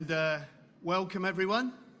Welcome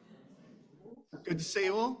everyone. Good to see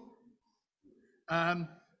you all.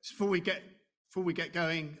 Before we get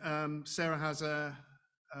going, Sarah has a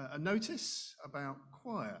notice about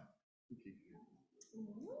choir.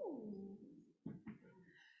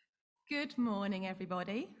 Good morning,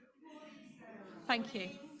 everybody. Thank you.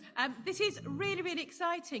 This is really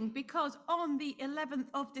exciting because on the 11th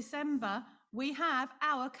of December, we have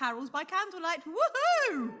our Carols by Candlelight.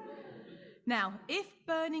 Woohoo! Now, if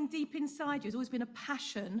burning deep inside you has always been a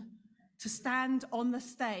passion to stand on the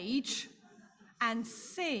stage and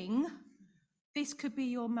sing, this could be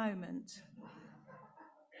your moment.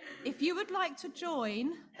 If you would like to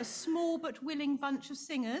join a small but willing bunch of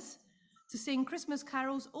singers to sing Christmas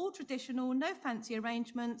carols, all traditional, no fancy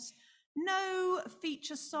arrangements, no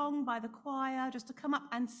feature song by the choir, just to come up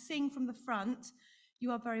and sing from the front,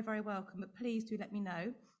 you are very welcome, but please do let me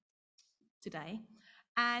know today.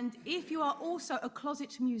 And if you are also a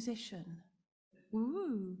closet musician,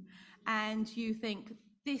 and you think,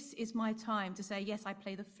 this is my time to say, yes, I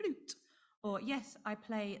play the flute, or yes, I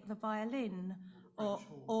play the violin,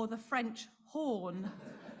 or the French horn,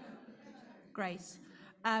 Grace,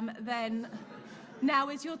 then now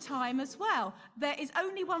is your time as well. There is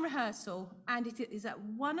only one rehearsal, and it is at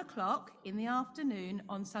 1:00 in the afternoon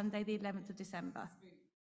on Sunday, the 11th of December.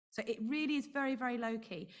 So it really is very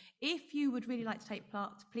low-key. If you would really like to take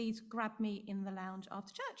part, please grab me in the lounge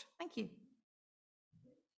after church. Thank you.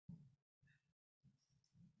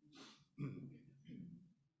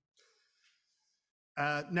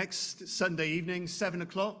 Next Sunday evening,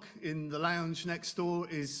 7:00 in the lounge next door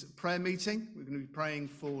is prayer meeting. We're going to be praying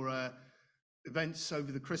for events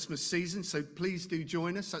over the Christmas season, so please do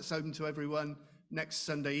join us. That's open to everyone next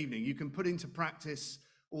Sunday evening. You can put into practice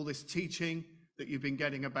all this teaching that you've been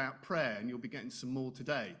getting about prayer, and you'll be getting some more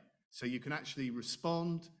today. So you can actually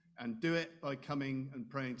respond and do it by coming and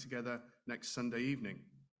praying together next Sunday evening.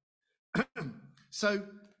 So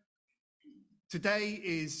today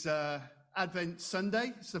is Advent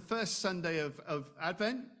Sunday. It's the first Sunday of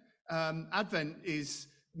Advent. Advent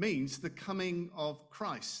means the coming of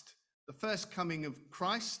Christ. The first coming of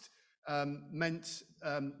Christ meant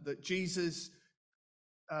that Jesus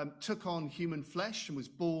took on human flesh and was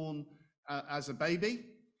born as a baby,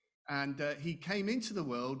 and he came into the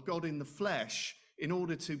world, God in the flesh, in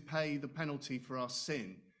order to pay the penalty for our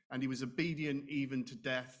sin, and he was obedient even to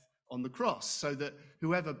death on the cross, so that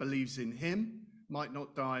whoever believes in him might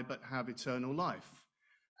not die but have eternal life.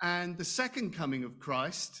 And the second coming of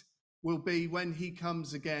Christ will be when he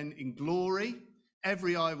comes again in glory.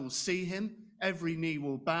 Every eye will see him, every knee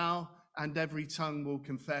will bow, and every tongue will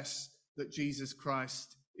confess that Jesus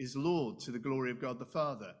Christ is Lord, to the glory of God the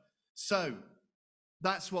Father. So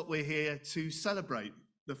that's what we're here to celebrate,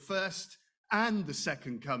 the first and the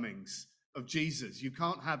second comings of Jesus. You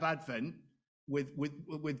can't have Advent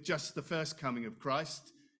with just the first coming of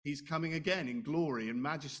Christ. He's coming again in glory and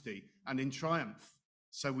majesty and in triumph.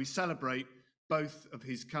 So we celebrate both of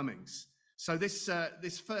his comings. So this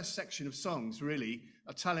first section of songs really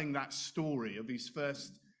are telling that story of his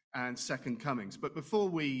first and second comings. But before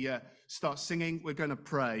we start singing, we're going to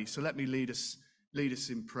pray. So let me lead us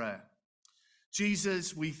in prayer.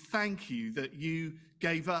 Jesus, we thank you that you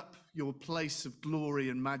gave up your place of glory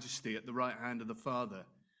and majesty at the right hand of the Father.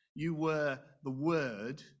 You were the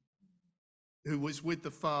Word who was with the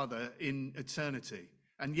Father in eternity,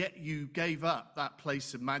 and yet you gave up that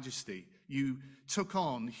place of majesty. You took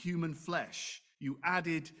on human flesh. You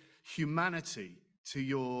added humanity to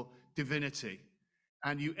your divinity,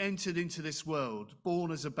 and you entered into this world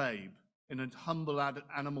born as a babe in a humble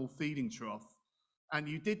animal feeding trough, and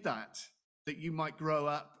you did that you might grow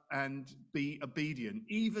up and be obedient,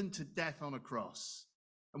 even to death on a cross.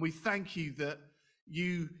 And we thank you that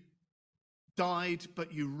you died,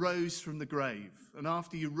 but you rose from the grave. And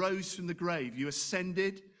after you rose from the grave, you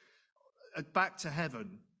ascended back to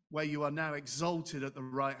heaven, where you are now exalted at the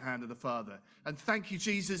right hand of the Father. And thank you,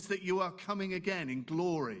 Jesus, that you are coming again in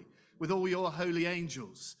glory with all your holy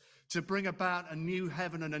angels to bring about a new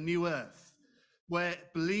heaven and a new earth, where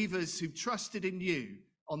believers who trusted in you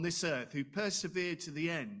on this earth, who persevered to the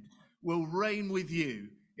end, will reign with you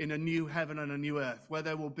in a new heaven and a new earth, where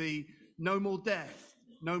there will be no more death,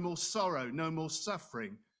 no more sorrow, no more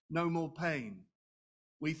suffering, no more pain.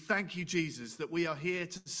 We thank you, Jesus, that we are here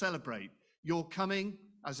to celebrate your coming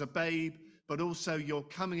as a babe, but also your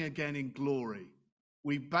coming again in glory.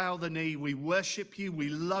 We bow the knee, we worship you, we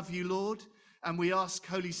love you, Lord, and we ask,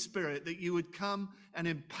 Holy Spirit, that you would come and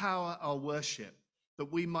empower our worship,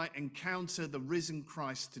 that we might encounter the risen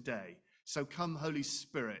Christ today. So come, Holy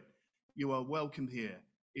Spirit, you are welcome here.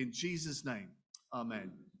 In Jesus' name,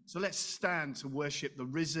 amen. So let's stand to worship the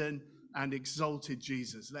risen and exalted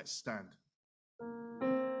Jesus. Let's stand.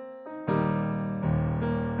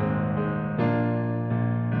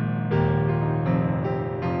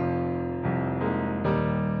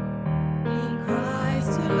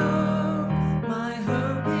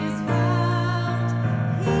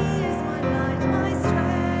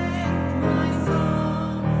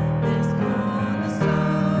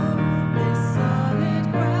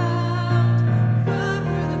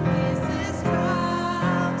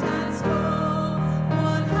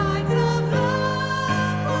 What heights of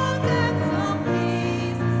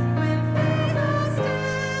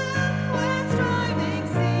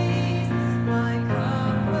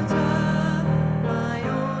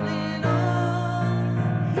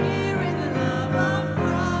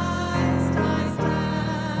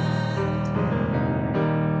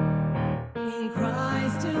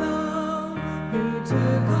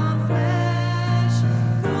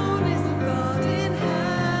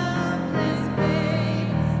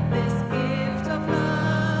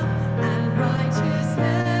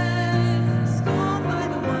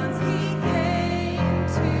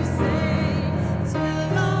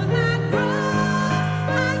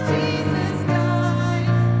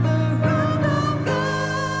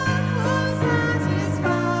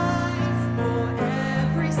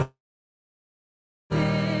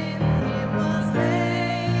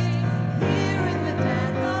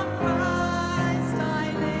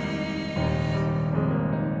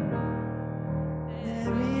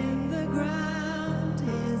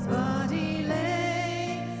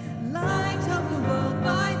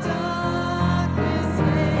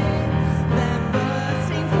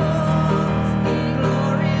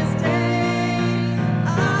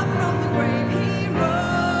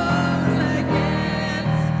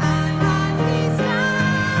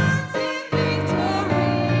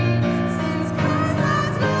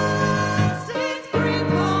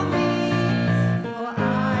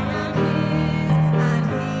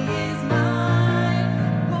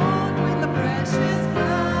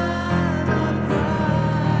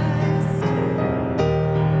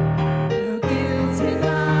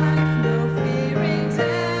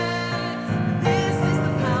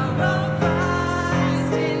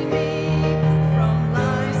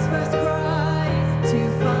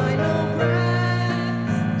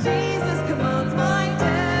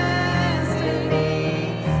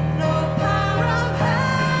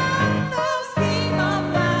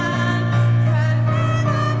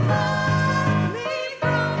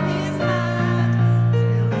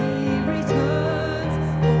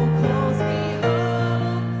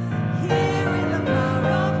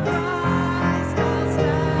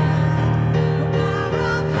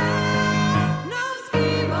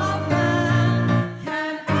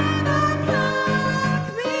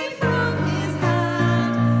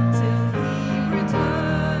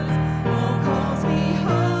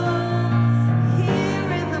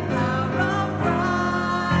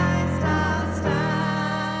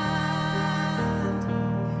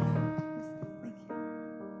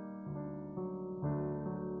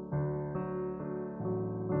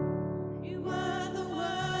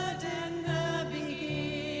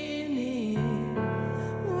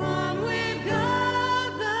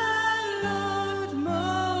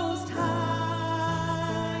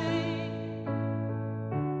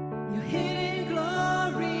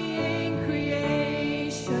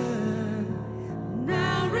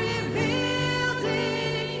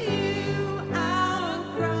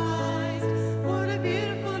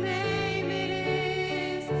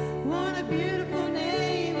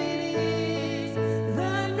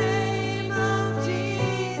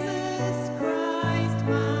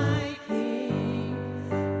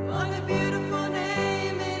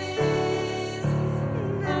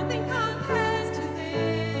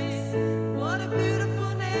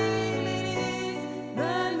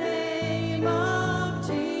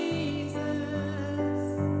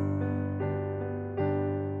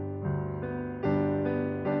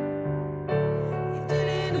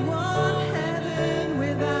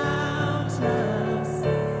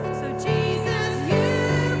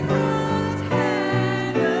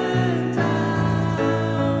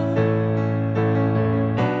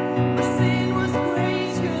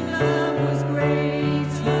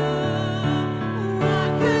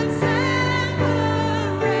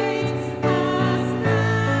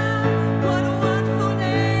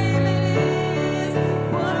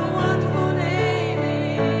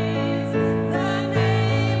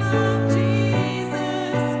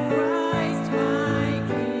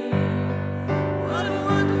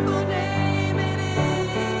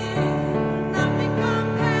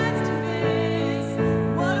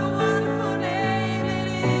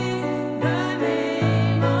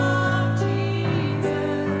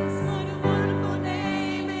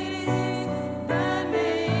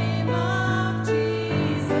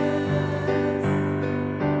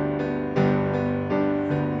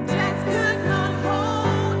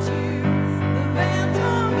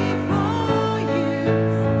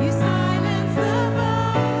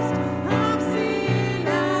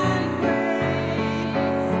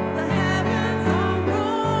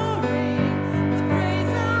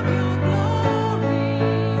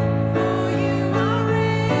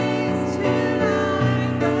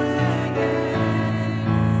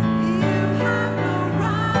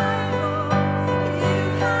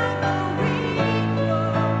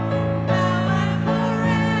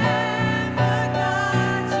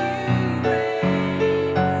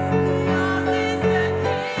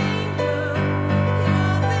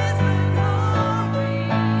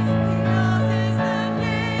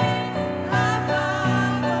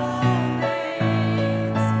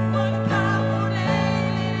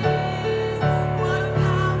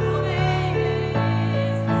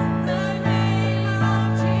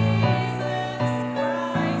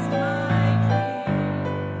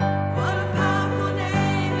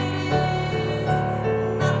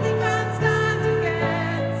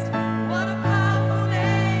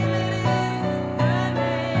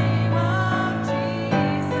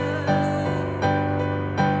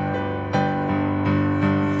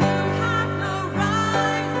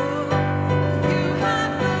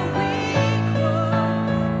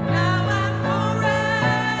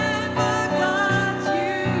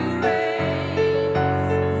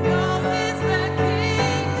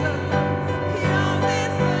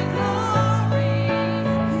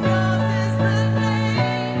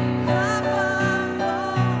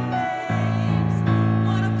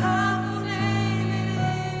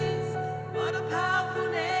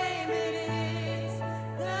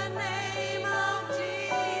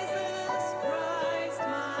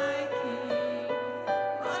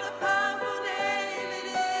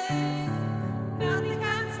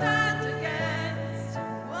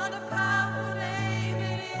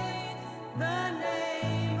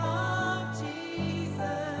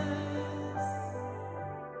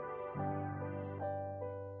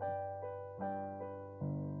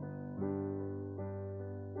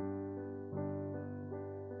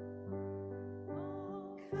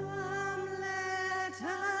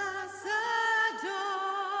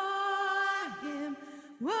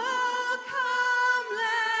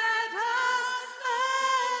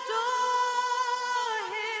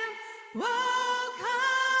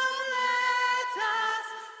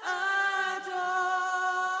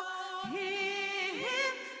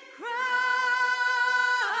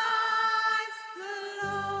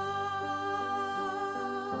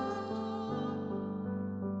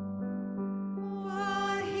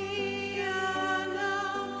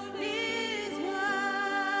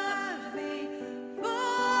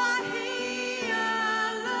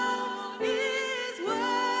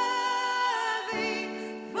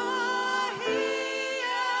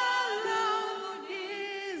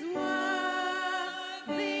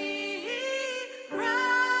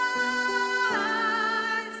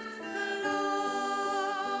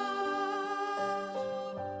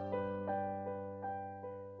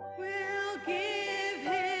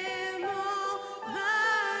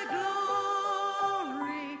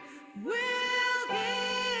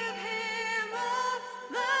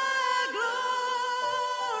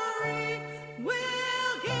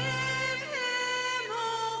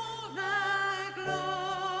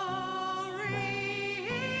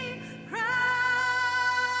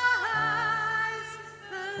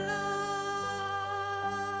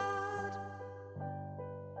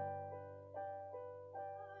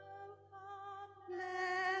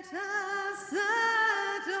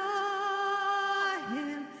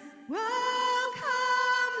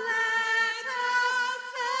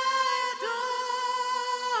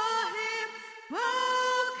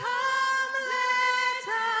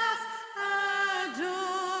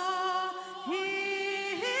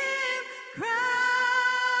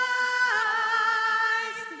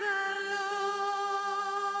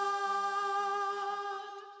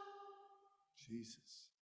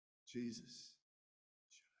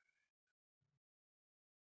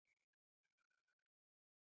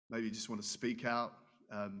Maybe you just want to speak out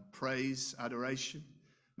praise, adoration.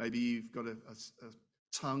 Maybe you've got a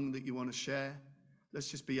tongue that you want to share. Let's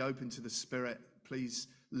just be open to the Spirit. Please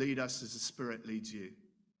lead us as the Spirit leads you.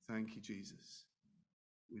 Thank you, Jesus.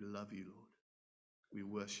 We love you, Lord. We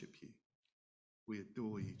worship you. We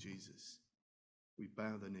adore you, Jesus. We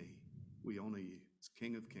bow the knee. We honor you as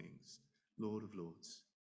King of Kings, Lord of Lords.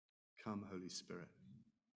 Come, Holy Spirit.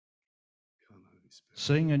 Come, Holy Spirit.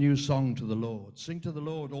 Sing a new song to the Lord. Sing to the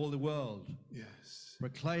Lord, all the world. Yes.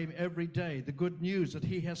 Proclaim every day the good news that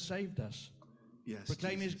he has saved us. Yes.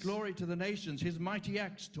 Proclaim Jesus. his glory to the nations, his mighty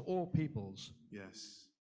acts to all peoples. Yes.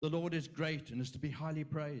 The Lord is great and is to be highly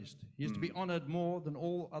praised. He is to be honored more than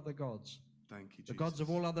all other gods. Thank you, Jesus. The gods of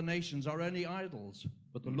all other nations are only idols,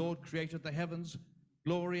 but the Lord created the heavens.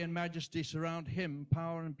 Glory and majesty surround him.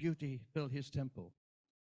 Power and beauty fill his temple.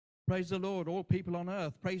 Praise the Lord, all people on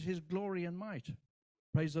earth. Praise his glory and might.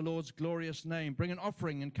 Praise the Lord's glorious name. Bring an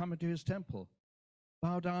offering and come into his temple.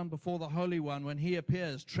 Bow down before the Holy One when he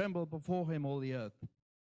appears. Tremble before him, all the earth.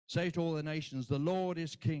 Say to all the nations, the Lord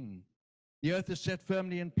is king. The earth is set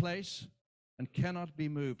firmly in place and cannot be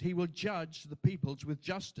moved. He will judge the peoples with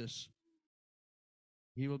justice.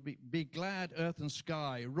 He will be glad, earth and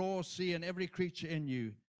sky, roar, sea, and every creature in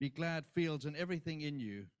you. Be glad, fields, and everything in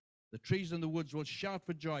you. The trees and the woods will shout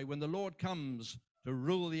for joy when the Lord comes to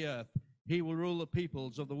rule the earth. He will rule the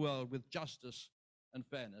peoples of the world with justice and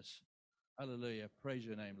fairness. Hallelujah. Praise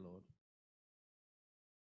your name, Lord.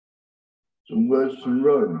 Some words from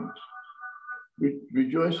Romans.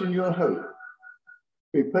 Rejoice in your hope.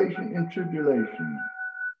 Be patient in tribulation.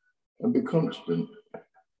 And be constant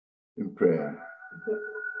in prayer.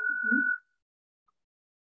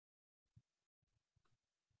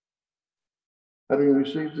 Having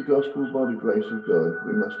received the gospel by the grace of God,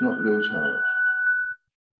 we must not lose heart.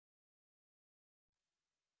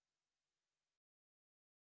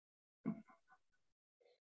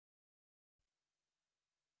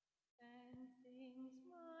 Then sings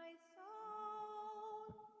my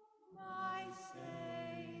soul, my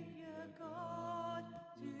Saviour God,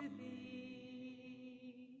 to thee.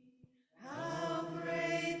 How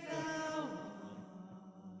great thou art,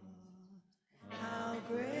 how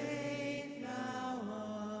great thou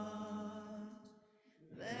art.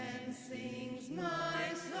 Then sings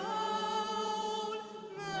my soul,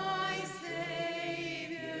 my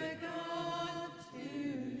Saviour God, to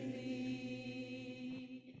thee.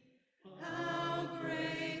 How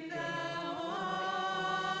great thou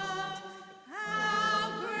art, how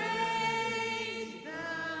great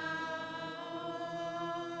thou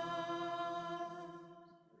art.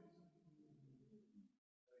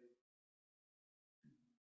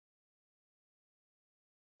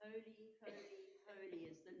 Holy, holy, holy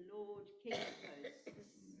is the Lord King of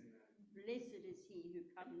hosts. Blessed is he who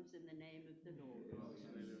comes in the name of the Lord.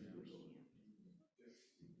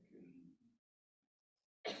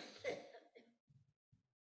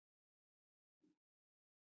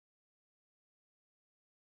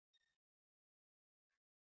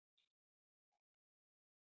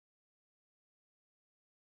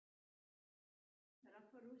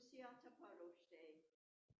 Raparusiata paroshe,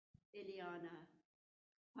 Eliana,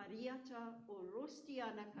 Pariata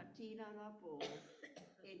Orostiana Katina Rapo,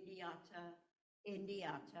 Indiata,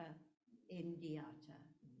 Indiata, Indiata.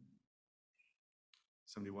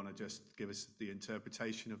 Somebody want to just give us the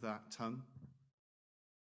interpretation of that tongue?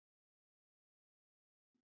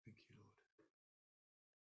 Thank you, Lord.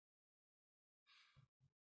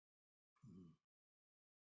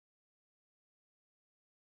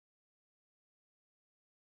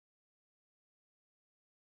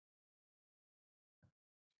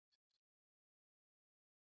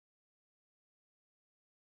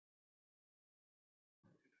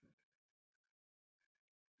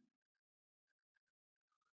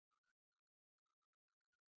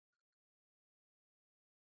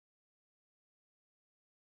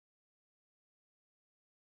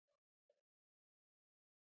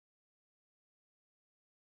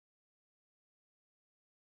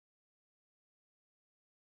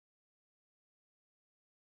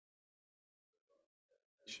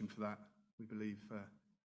 For that, we believe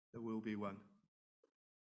there will be one.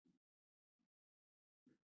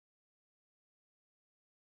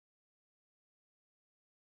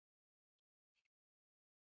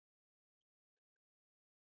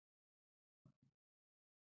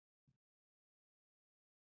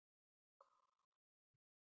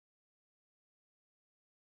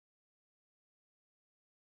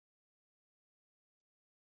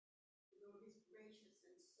 The Lord is gracious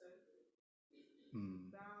and so good.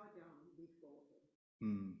 We bow down before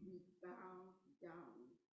him. We bow down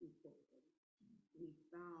before him. We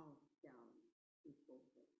bow down before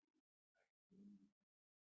him.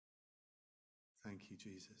 Thank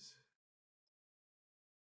you, Jesus.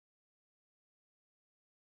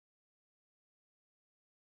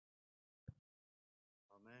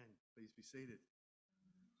 Amen. Please be seated.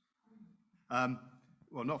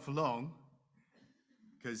 Well, not for long,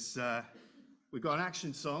 because we've got an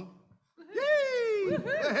action song. Yay!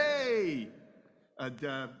 Hey!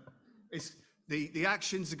 And it's the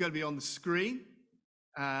actions are going to be on the screen.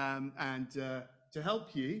 And to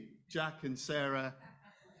help you, Jack and Sarah,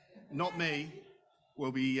 not me,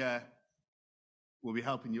 will be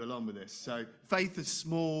helping you along with this. So faith as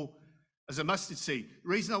small as a mustard seed. The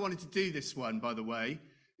reason I wanted to do this one, by the way,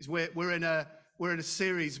 is we're in a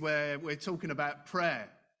series where we're talking about prayer,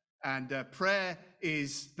 and prayer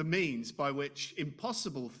is the means by which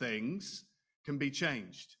impossible things can be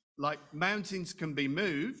changed, like mountains can be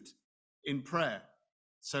moved in prayer.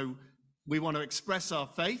 So we want to express our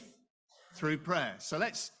faith through prayer. So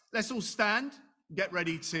let's all stand, get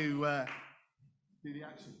ready to do the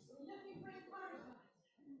action.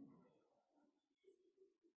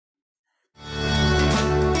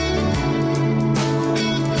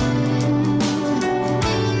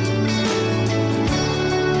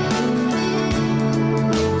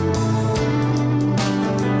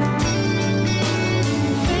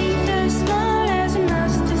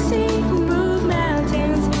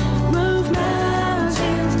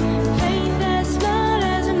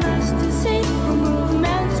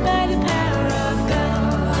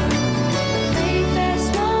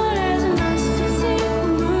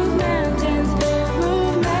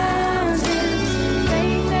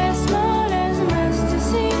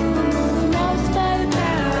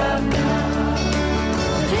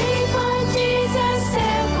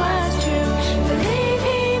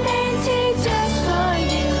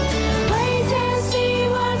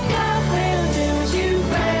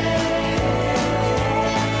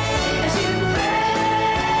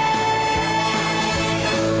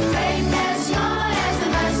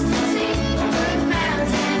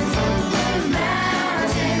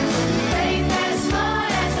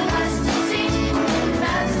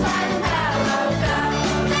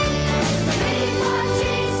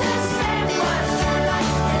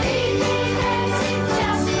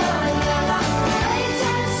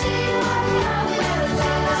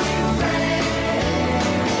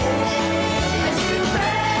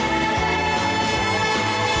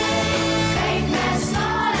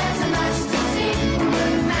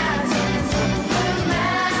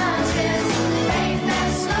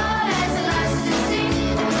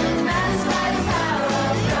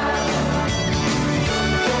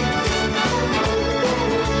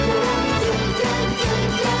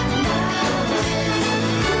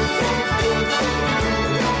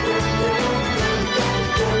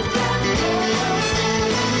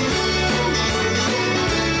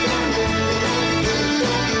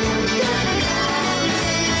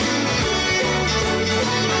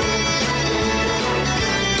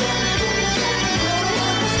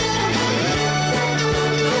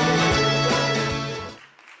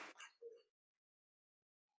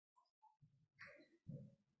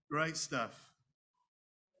 Great stuff.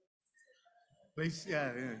 Please,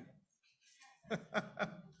 yeah.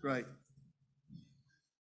 Great.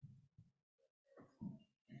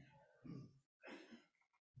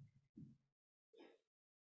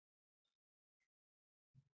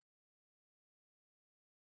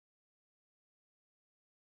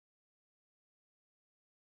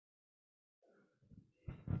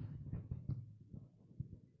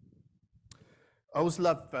 I always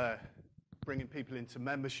love bringing people into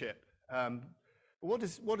membership. What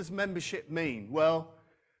does membership mean? Well,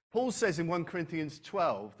 Paul says in 1 Corinthians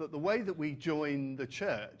 12 that the way that we join the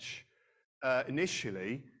church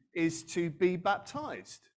initially is to be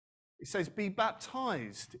baptized. It says be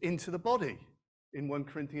baptized into the body in 1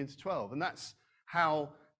 Corinthians 12. And that's how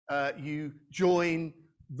you join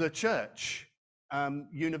the church,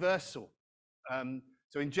 universal.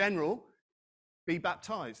 So in general, be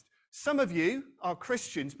baptized. Some of you are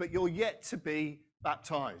Christians, but you're yet to be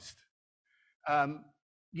baptized.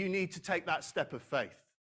 You need to take that step of faith.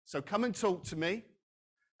 So come and talk to me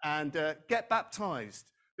and get baptized,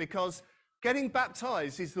 because getting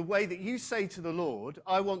baptized is the way that you say to the Lord,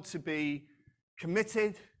 I want to be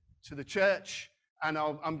committed to the church, and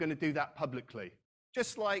I'm going to do that publicly.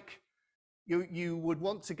 Just like you would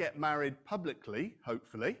want to get married publicly,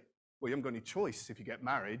 hopefully. Well, you haven't got any choice if you get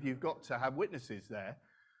married. You've got to have witnesses there.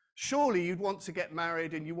 Surely you'd want to get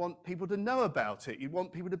married and you want people to know about it. You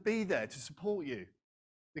want people to be there to support you,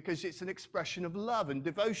 because it's an expression of love and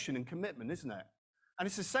devotion and commitment, isn't it? And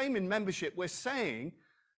it's the same in membership. We're saying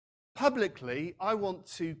publicly, I want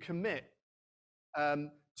to commit to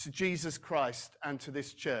Jesus Christ and to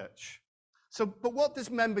this church. So, but what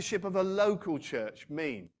does membership of a local church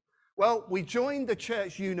mean? Well, we join the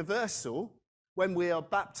church universal when we are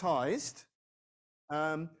baptized,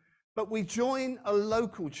 but we join a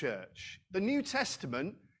local church. The New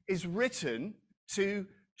Testament is written to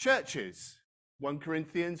churches: 1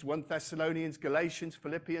 Corinthians, 1 Thessalonians, Galatians,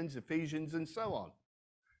 Philippians, Ephesians, and so on.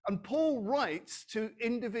 And Paul writes to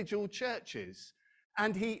individual churches,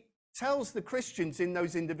 and he tells the Christians in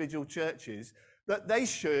those individual churches that they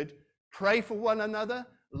should pray for one another,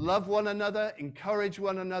 love one another, encourage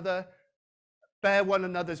one another, bear one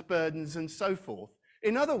another's burdens, and so forth.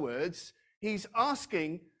 In other words, he's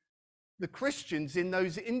asking the Christians in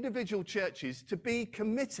those individual churches to be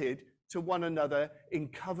committed to one another in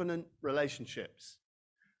covenant relationships.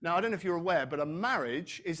 Now, I don't know if you're aware, but a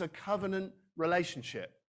marriage is a covenant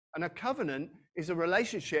relationship. And a covenant is a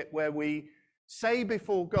relationship where we say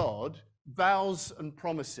before God vows and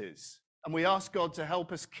promises, and we ask God to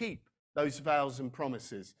help us keep those vows and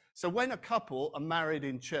promises. So when a couple are married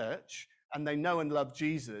in church and they know and love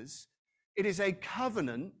Jesus, it is a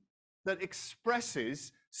covenant that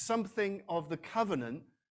expresses something of the covenant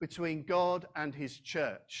between God and his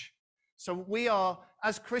church. So we are,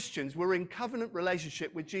 as Christians, we're in covenant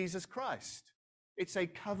relationship with Jesus Christ. It's a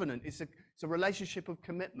covenant. It's a relationship of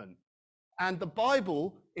commitment. And the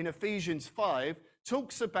Bible in Ephesians 5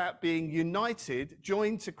 talks about being united,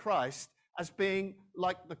 joined to Christ, as being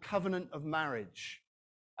like the covenant of marriage.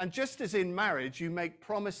 And just as in marriage, you make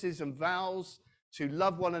promises and vows to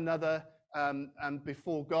love one another and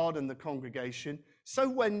before God and the congregation, so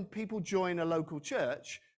when people join a local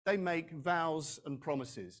church, they make vows and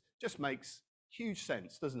promises. Just makes huge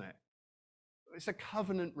sense, doesn't it? It's a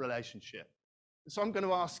covenant relationship. So I'm going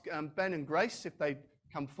to ask Ben and Grace if they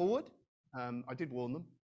come forward. I did warn them.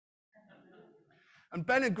 And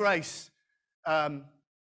Ben and Grace, I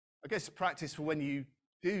guess practice for when you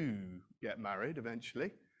do get married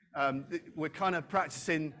eventually. We're kind of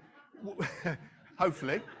practicing,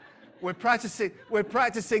 hopefully, we're practicing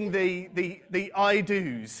the I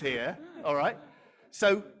do's here. All right.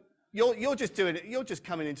 So you're just doing it. You're just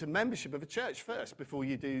coming into membership of a church first before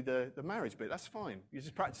you do the marriage bit. That's fine. You're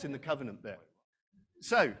just practicing the covenant bit.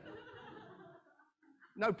 So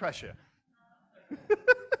no pressure.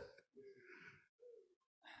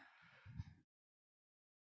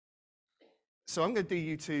 So I'm going to do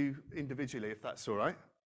you two individually, if that's all right.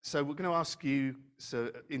 So we're going to ask you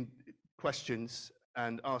questions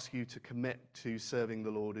and ask you to commit to serving the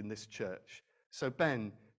Lord in this church. So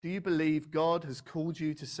Ben, do you believe God has called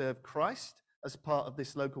you to serve Christ as part of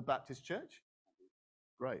this local Baptist church?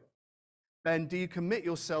 Great. Ben, do you commit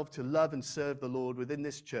yourself to love and serve the Lord within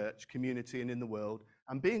this church, community, and in the world,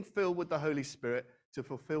 and being filled with the Holy Spirit to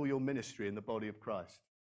fulfill your ministry in the body of Christ?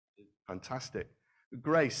 Fantastic.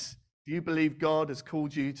 Grace, do you believe God has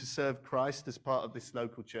called you to serve Christ as part of this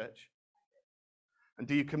local church? And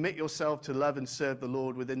do you commit yourself to love and serve the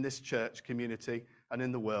Lord within this church, community, and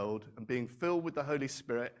in the world, and being filled with the Holy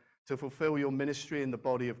Spirit to fulfill your ministry in the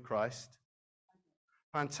body of Christ?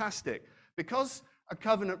 Fantastic. Because a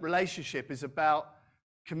covenant relationship is about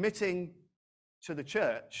committing to the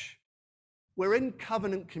church, we're in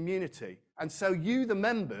covenant community. And so you, the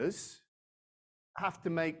members, have to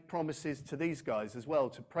make promises to these guys as well,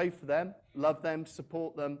 to pray for them, love them,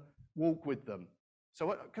 support them, walk with them.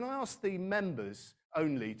 So can I ask the members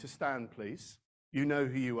only to stand, please? You know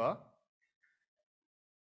who you are,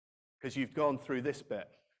 because you've gone through this bit.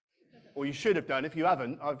 Or you should have done. If you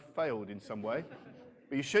haven't, I've failed in some way.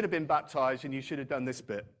 But you should have been baptized and you should have done this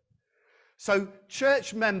bit. So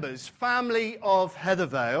church members, family of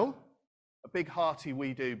Heathervale, a big hearty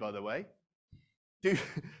we do, by the way.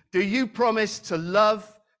 Do you promise to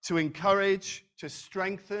love, to encourage, to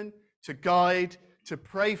strengthen, to guide, to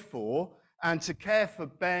pray for, and to care for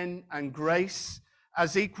Ben and Grace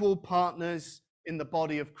as equal partners in the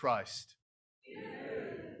body of Christ?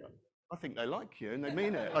 I think they like you and they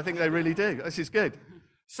mean it. I think they really do. This is good.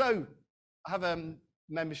 So I have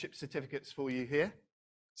membership certificates for you here.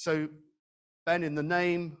 So Ben, in the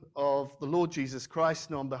name of the Lord Jesus Christ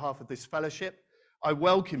and on behalf of this fellowship, I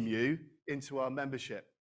welcome you into our membership.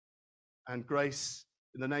 And Grace,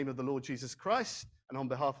 in the name of the Lord Jesus Christ and on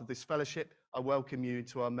behalf of this fellowship, I welcome you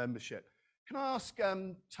into our membership. Can I ask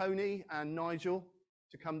Tony and Nigel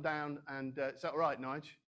to come down and, is that all right,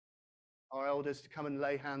 Nigel? Our elders to come and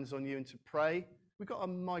lay hands on you and to pray. We've got a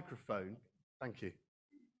microphone. Thank you.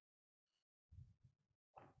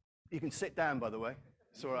 You can sit down, by the way.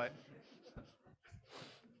 It's all right.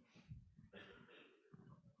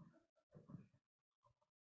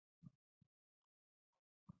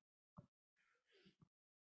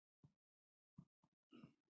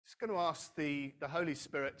 Just going to ask the Holy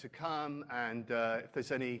Spirit to come, and if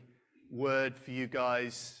there's any word for you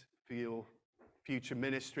guys for your future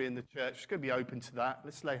ministry in the church, it's going to be open to that.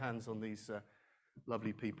 Let's lay hands on these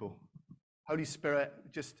lovely people. Holy Spirit,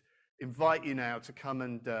 just invite you now to come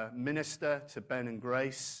and minister to Ben and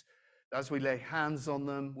Grace. As we lay hands on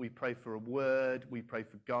them, we pray for a word, we pray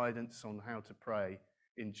for guidance on how to pray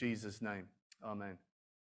in Jesus' name. Amen.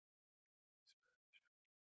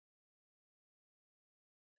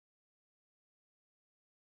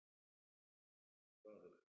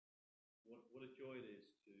 What a joy it is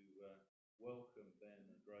to welcome Ben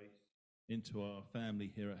and Grace into our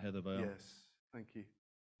family here at Heathervale. Yes, thank you.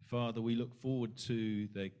 Father, we look forward to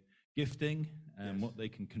their gifting and what they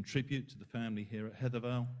can contribute to the family here at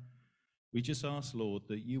Heathervale. We just ask, Lord,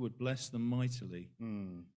 that you would bless them mightily,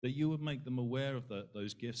 that you would make them aware of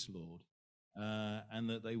those gifts, Lord, and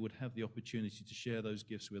that they would have the opportunity to share those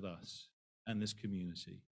gifts with us and this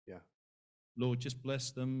community. Yeah. Lord, just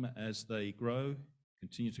bless them as they grow,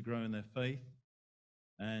 continue to grow in their faith.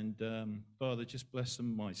 And Father, just bless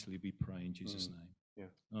them mightily, we pray in Jesus' name.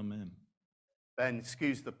 Yeah. Amen. Ben,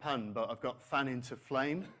 excuse the pun, but I've got fan into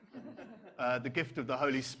flame, the gift of the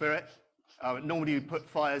Holy Spirit. Normally you put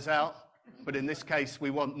fires out, but in this case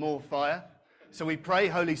we want more fire. So we pray,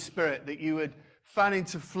 Holy Spirit, that you would fan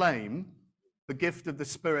into flame the gift of the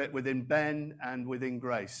Spirit within Ben and within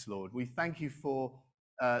Grace, Lord. We thank you for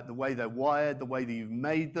the way they're wired, the way that you've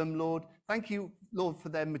made them, Lord. Thank you, Lord, for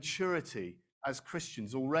their maturity as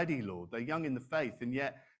Christians already, Lord. They're young in the faith, and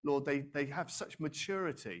yet, Lord, they have such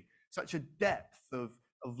maturity, such a depth of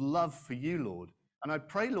love for you, Lord. And I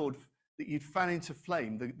pray, Lord, that you'd fan into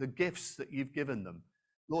flame the gifts that you've given them.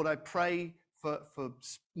 Lord, I pray for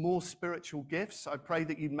more spiritual gifts. I pray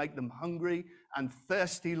that you'd make them hungry and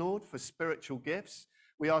thirsty, Lord, for spiritual gifts.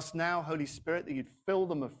 We ask now, Holy Spirit, that you'd fill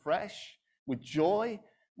them afresh with joy,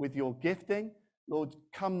 with your gifting. Lord,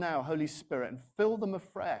 come now, Holy Spirit, and fill them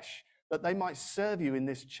afresh, that they might serve you in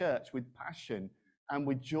this church with passion and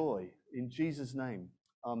with joy. In Jesus' name,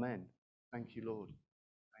 amen. Thank you, Lord.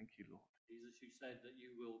 Thank you, Lord. Jesus, you said that you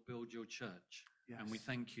will build your church. Yes. And we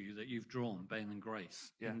thank you that you've drawn Ben and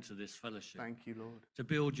Grace into this fellowship. Thank you, Lord. To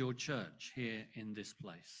build your church here in this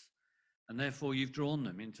place. And therefore you've drawn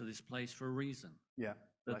them into this place for a reason. Yeah.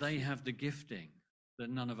 That they have the gifting that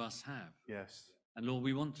none of us have. Yes. And Lord,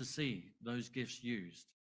 we want to see those gifts used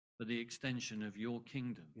for the extension of your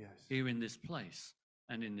kingdom here in this place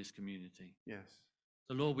and in this community. Yes.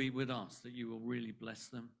 So Lord, we would ask that you will really bless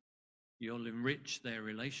them. You'll enrich their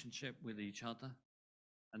relationship with each other,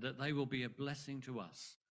 and that they will be a blessing to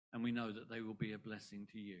us, and we know that they will be a blessing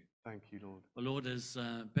to you. Thank you, Lord. Well, Lord, as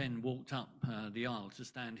Ben walked up the aisle to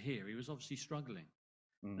stand here, he was obviously struggling.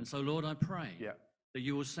 And so, Lord, I pray that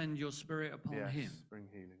you will send your Spirit upon him, bring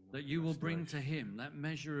healing, Lord. that you will bring to him that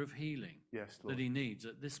measure of healing Lord. that he needs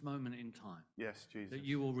at this moment in time. Yes, Jesus. That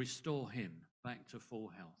you will restore him back to full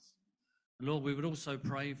health. And Lord, we would also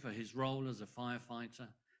pray for his role as a firefighter,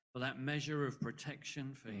 for that measure of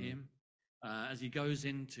protection for him as he goes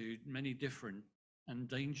into many different and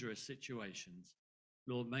dangerous situations.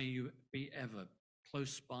 Lord, may you be ever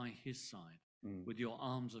close by his side with your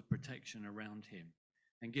arms of protection around him,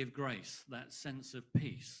 and give Grace that sense of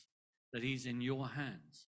peace that he's in your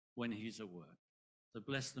hands when he's at work. So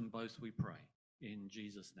bless them both, we pray, in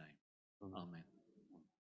Jesus' name. Amen.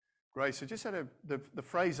 Grace, I just had the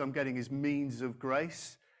phrase I'm getting is means of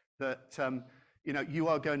grace, that you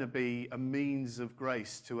are going to be a means of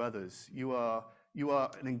grace to others. You are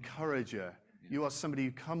an encourager. You are somebody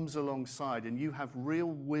who comes alongside, and you have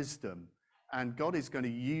real wisdom, and God is going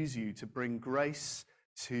to use you to bring grace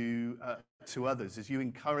to others as you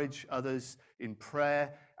encourage others in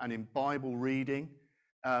prayer and in Bible reading.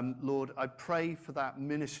 Lord, I pray for that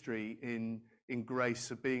ministry in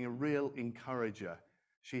Grace of being a real encourager.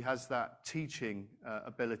 She has that teaching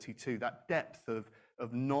ability too, that depth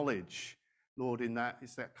of knowledge. Lord,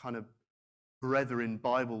 it's that kind of brethren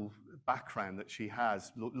Bible background that she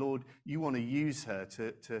has. Lord, you want to use her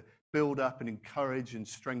to build up and encourage and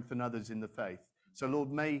strengthen others in the faith. So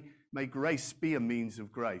Lord, may Grace be a means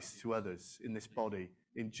of grace to others in this body.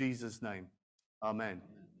 In Jesus' name, amen.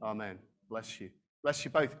 Amen. Bless you. Bless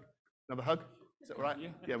you both. Another hug? Is that all right?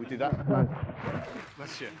 Yeah, we do that.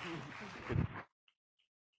 Bless you. Good.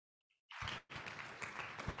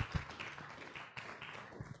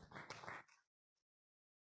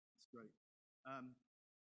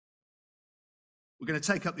 We're going to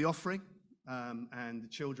take up the offering, and the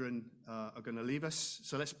children are going to leave us.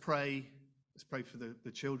 So let's pray. Let's pray for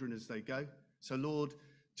the children as they go. So Lord,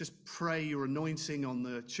 just pray your anointing on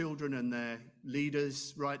the children and their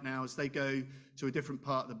leaders right now as they go to a different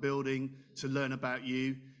part of the building to learn about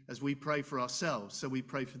you. as we pray for ourselves, so we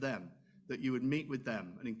pray for them, that you would meet with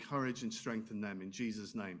them and encourage and strengthen them in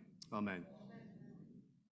Jesus' name. Amen.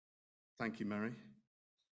 Thank you, Mary.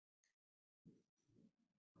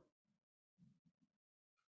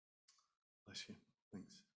 Bless you.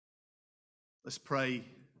 Thanks. Let's pray.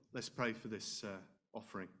 Let's pray for this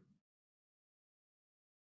offering.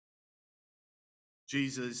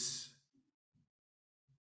 Jesus,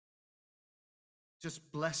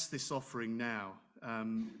 just bless this offering now.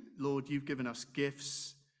 Lord, you've given us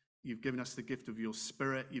gifts. You've given us the gift of your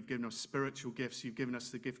Spirit. You've given us spiritual gifts. You've given us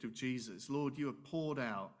the gift of Jesus. Lord, you have poured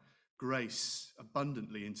out grace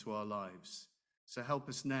abundantly into our lives. So help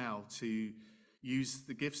us now to use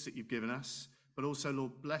the gifts that you've given us, but also,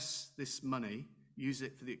 Lord, bless this money. Use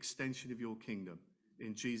it for the extension of your kingdom.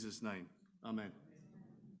 In Jesus' name, amen.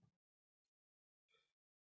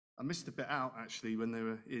 I missed a bit out, actually, when they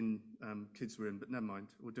were in, kids were in, but never mind.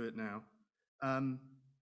 We'll do it now. I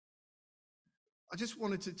just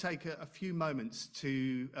wanted to take a few moments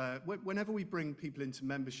to, whenever we bring people into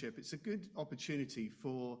membership, it's a good opportunity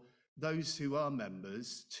for those who are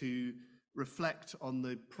members to reflect on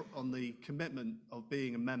the commitment of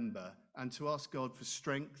being a member and to ask God for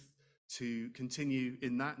strength to continue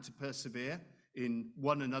in that and to persevere in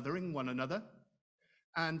one another.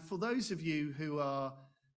 And for those of you who have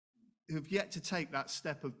yet to take that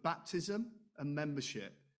step of baptism and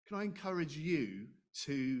membership, can I encourage you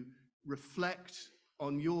to reflect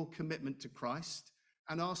on your commitment to Christ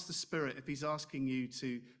and ask the Spirit if he's asking you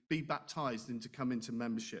to be baptized and to come into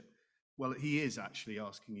membership? Well, he is actually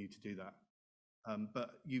asking you to do that.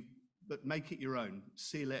 But make it your own.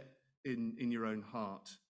 Seal it in your own heart.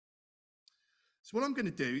 So what I'm going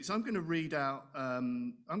to do is I'm going to read out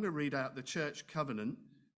the church covenant,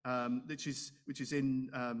 which is in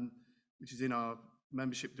our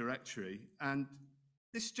membership directory, and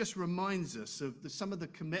this just reminds us of some of the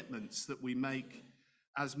commitments that we make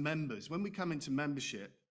as members when we come into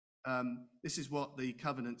membership. This is what the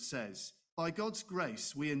covenant says: by God's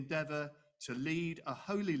grace, we endeavor to lead a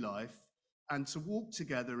holy life and to walk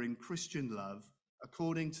together in Christian love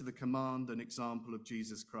according to the command and example of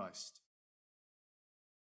Jesus Christ.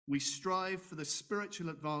 We strive for the spiritual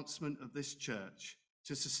advancement of this church,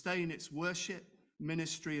 to sustain its worship,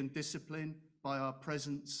 ministry, and discipline by our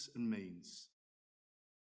presence and means.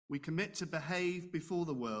 We commit to behave before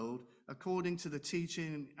the world according to the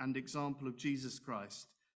teaching and example of Jesus Christ,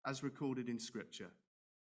 as recorded in Scripture.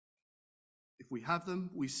 If we have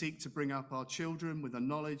them, we seek to bring up our children with a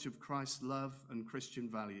knowledge of Christ's love and Christian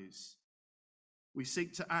values. We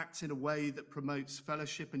seek to act in a way that promotes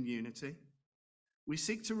fellowship and unity. We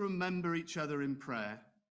seek to remember each other in prayer,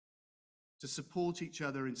 to support each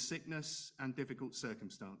other in sickness and difficult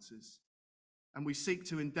circumstances. And we seek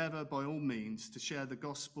to endeavor by all means to share the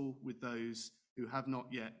gospel with those who have not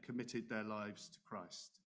yet committed their lives to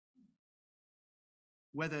Christ.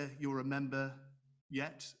 Whether you're a member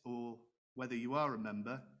yet or whether you are a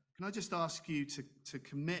member, can I just ask you to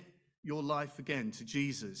commit your life again to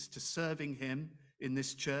Jesus, to serving him in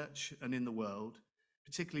this church and in the world,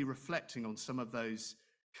 particularly reflecting on some of those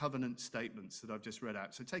covenant statements that I've just read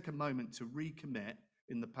out. So take a moment to recommit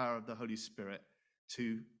in the power of the Holy Spirit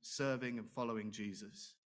to serving and following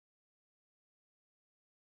Jesus.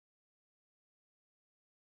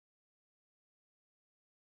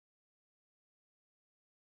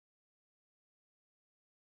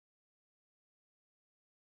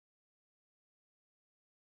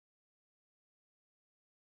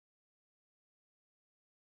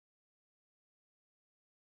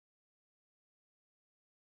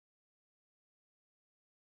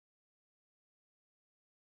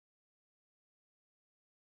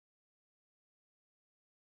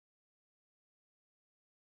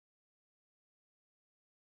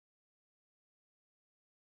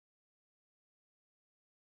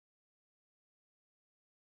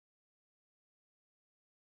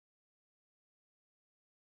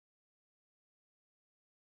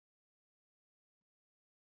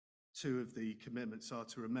 Two of the commitments are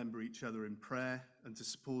to remember each other in prayer and to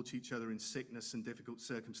support each other in sickness and difficult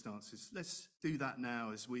circumstances. Let's do that now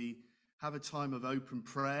as we have a time of open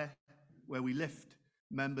prayer where we lift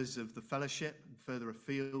members of the fellowship further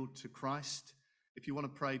afield to Christ. If you want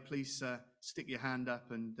to pray, please stick your hand up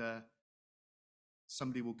and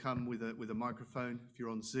somebody will come with a microphone. If you're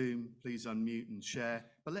on Zoom, please unmute and share.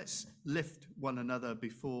 But let's lift one another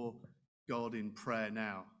before God in prayer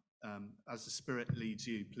now. As the Spirit leads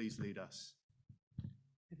you, please lead us.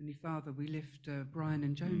 Heavenly Father, we lift Brian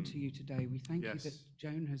and Joan to you today. We thank you that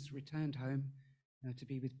Joan has returned home to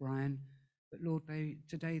be with Brian. But Lord,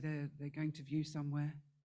 today they're going to view somewhere.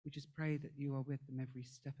 We just pray that you are with them every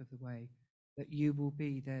step of the way. that you will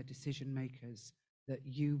be their decision makers, that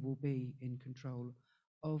you will be in control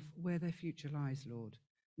of where their future lies, Lord.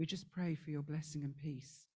 We just pray for your blessing and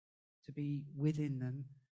peace to be within them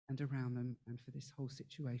and around them and for this whole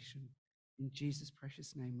situation. In Jesus'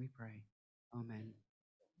 precious name we pray. Amen.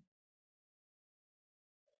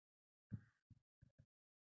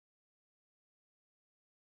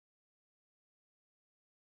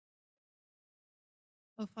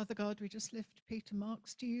 Oh, Father God, we just lift Peter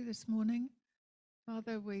Marks to you this morning.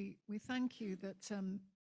 Father, we thank you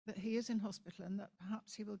that he is in hospital and that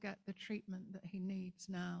perhaps he will get the treatment that he needs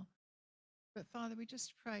now. But Father, we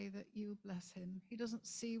just pray that you bless him. He doesn't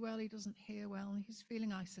see well, he doesn't hear well, and he's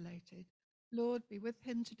feeling isolated. Lord, be with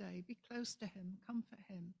him today, be close to him, comfort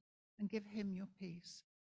him, and give him your peace.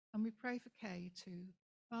 And we pray for Kay too.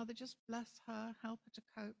 Father, just bless her, help her to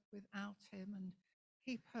cope without him, and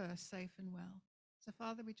keep her safe and well. So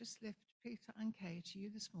Father, we just lift Peter and Kay to you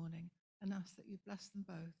this morning and ask that you bless them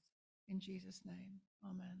both. In Jesus' name,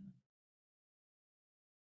 amen.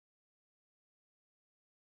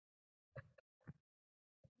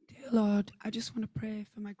 Dear Lord, I just want to pray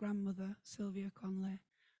for my grandmother, Sylvia Conley.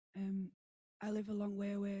 I live a long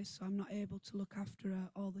way away, so I'm not able to look after her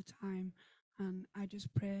all the time. And I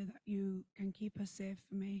just pray that you can keep her safe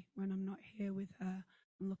for me when I'm not here with her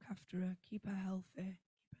and look after her, keep her healthy,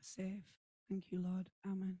 keep her safe. Thank you, Lord.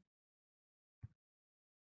 Amen.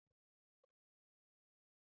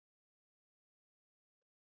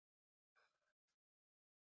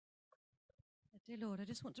 Dear Lord, I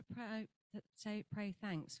just want to pray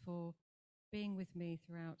thanks for being with me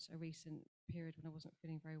throughout a recent period when I wasn't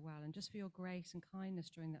feeling very well, and just for your grace and kindness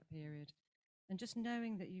during that period. And just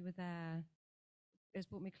knowing that you were there has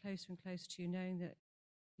brought me closer and closer to you, knowing that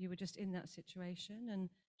you were just in that situation and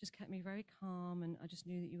just kept me very calm, and I just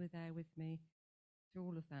knew that you were there with me through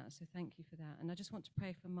all of that. So thank you for that. And I just want to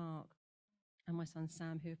pray for Mark and my son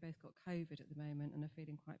Sam, who have both got COVID at the moment and are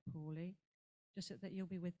feeling quite poorly. Just that you'll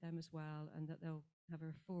be with them as well, and that they'll have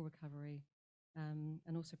a full recovery, and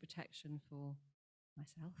also protection for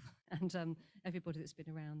myself and everybody that's been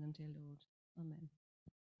around them, dear Lord. Amen.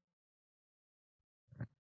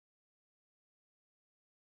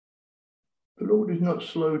 The Lord is not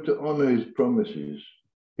slow to honour his promises.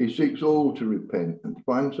 He seeks all to repent and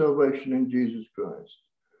find salvation in Jesus Christ,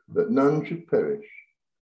 that none should perish,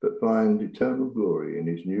 but find eternal glory in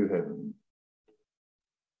his new heaven.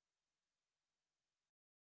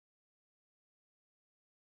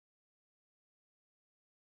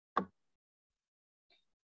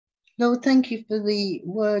 Lord, thank you for the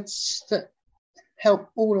words that help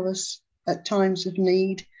all of us at times of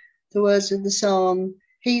need. The words of the psalm,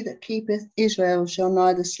 he that keepeth Israel shall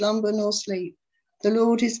neither slumber nor sleep. The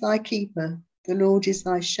Lord is thy keeper. The Lord is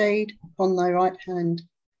thy shade upon thy right hand.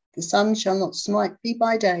 The sun shall not smite thee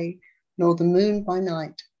by day, nor the moon by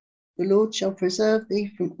night. The Lord shall preserve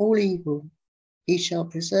thee from all evil. He shall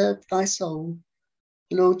preserve thy soul.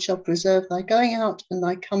 The Lord shall preserve thy going out and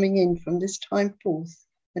thy coming in from this time forth,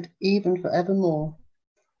 and even forevermore.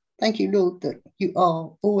 Thank you, Lord, that you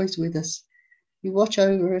are always with us. You watch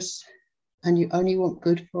over us, and you only want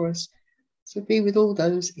good for us. So be with all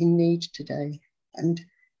those in need today, and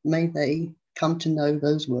may they come to know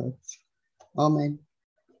those words. Amen.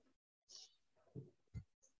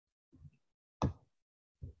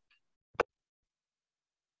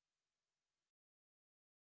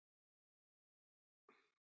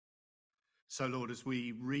 So, Lord, as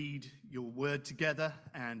we read your word together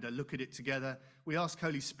and look at it together, we ask,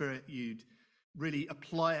 Holy Spirit, you'd really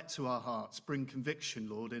apply it to our hearts, bring conviction,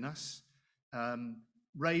 Lord, in us.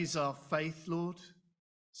 Raise our faith, Lord.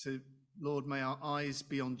 So, Lord, may our eyes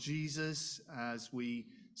be on Jesus as we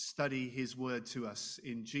study his word to us.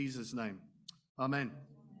 In Jesus' name, amen.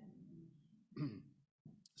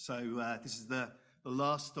 So this is the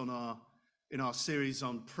last in our series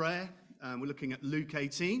on prayer. We're looking at Luke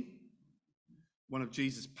 18. One of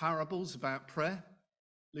Jesus' parables about prayer,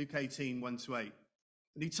 Luke 18, 1-8.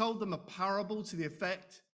 And he told them a parable to the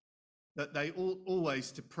effect that they ought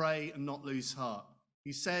always to pray and not lose heart.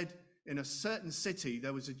 He said, in a certain city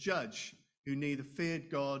there was a judge who neither feared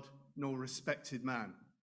God nor respected man.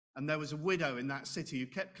 And there was a widow in that city who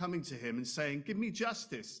kept coming to him and saying, give me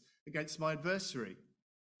justice against my adversary.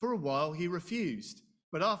 For a while he refused,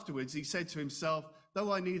 but afterwards he said to himself,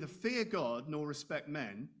 though I neither fear God nor respect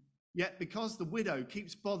men, yet because the widow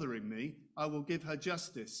keeps bothering me, I will give her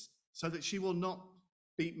justice, so that she will not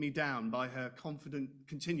beat me down by her confident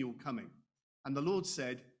continual coming. And the Lord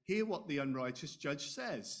said, hear what the unrighteous judge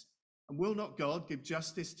says. And will not God give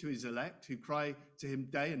justice to his elect who cry to him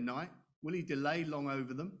day and night? Will he delay long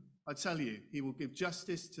over them? I tell you, he will give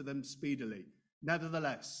justice to them speedily.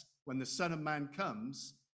 Nevertheless, when the Son of Man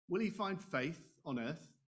comes, will he find faith on earth?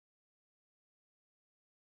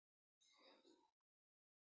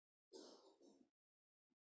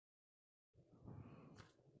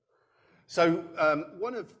 So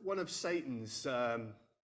one of Satan's, I'll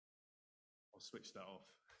switch that off,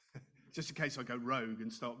 just in case I go rogue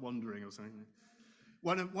and start wandering or something.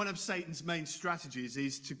 One of Satan's main strategies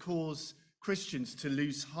is to cause Christians to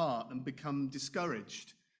lose heart and become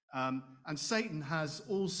discouraged. And Satan has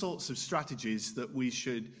all sorts of strategies that we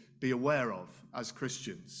should be aware of as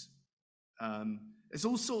Christians. There's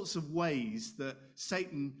all sorts of ways that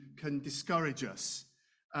Satan can discourage us.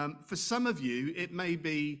 For some of you, it may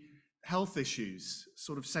be health issues,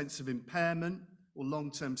 sort of sense of impairment or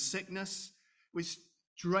long-term sickness, which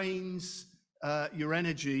drains your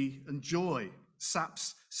energy and joy,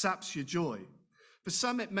 saps your joy. For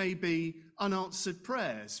some, it may be unanswered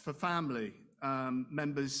prayers for family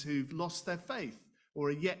members who've lost their faith or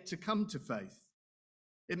are yet to come to faith.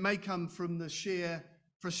 It may come from the sheer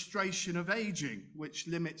frustration of aging, which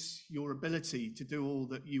limits your ability to do all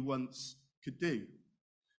that you once could do.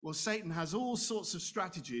 Well, Satan has all sorts of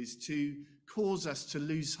strategies to cause us to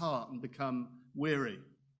lose heart and become weary.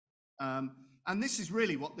 And this is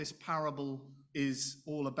really what this parable is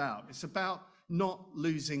all about. It's about not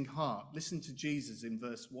losing heart. Listen to Jesus in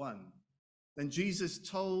verse 1. Then Jesus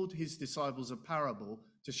told his disciples a parable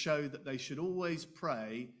to show that they should always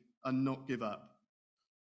pray and not give up.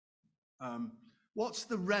 What's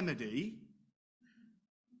the remedy?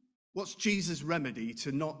 What's Jesus' remedy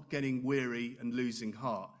to not getting weary and losing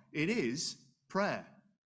heart? It is prayer.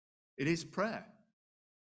 It is prayer.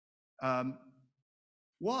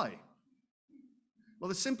 Why? Well,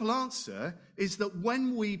 the simple answer is that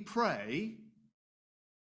when we pray,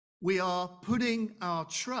 we are putting our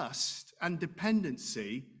trust and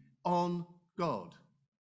dependency on God.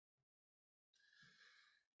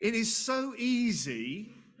 It is so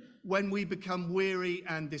easy when we become weary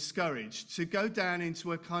and discouraged to go down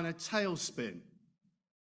into a kind of tailspin,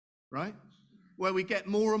 right? Where we get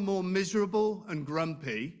more and more miserable and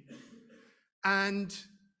grumpy, and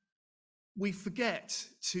we forget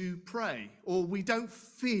to pray, or we don't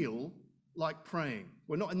feel like praying.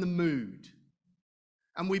 We're not in the mood.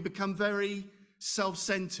 And we become very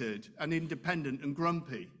self-centered and independent and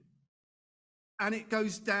grumpy. And it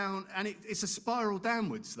goes down, and it's a spiral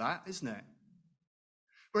downwards, that, isn't it?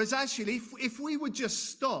 Whereas actually, if we would just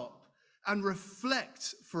stop and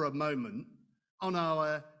reflect for a moment on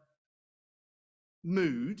our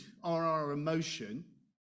mood or our emotion,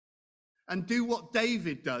 and do what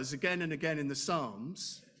David does again and again in the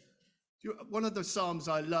Psalms. One of the Psalms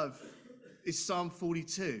I love is Psalm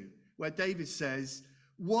 42, where David says,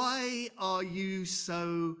 "Why are you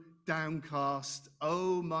so downcast,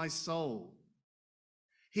 O my soul?"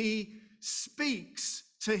 He speaks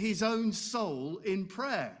to his own soul in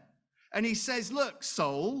prayer. And he says, "Look,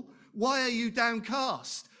 soul, why are you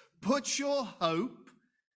downcast? Put your hope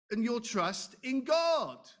and your trust in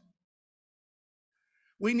God."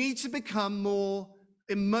 We need to become more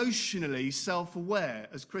emotionally self-aware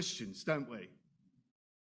as Christians, don't we?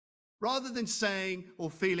 Rather than saying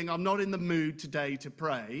or feeling, "I'm not in the mood today to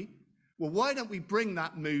pray," well, why don't we bring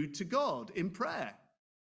that mood to God in prayer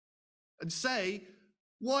and say,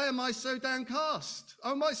 "Why am I so downcast?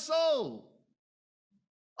 Oh, my soul."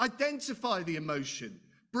 Identify the emotion.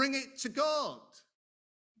 Bring it to God.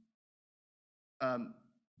 I'm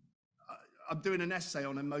doing an essay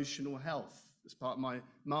on emotional health as part of my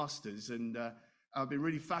master's, and I've been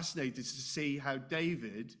really fascinated to see how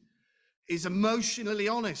David is emotionally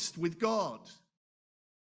honest with God.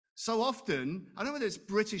 So often, I don't know whether it's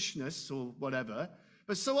Britishness or whatever,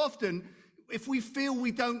 but so often, if we feel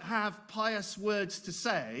we don't have pious words to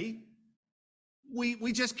say,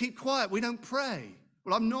 we just keep quiet. We don't pray.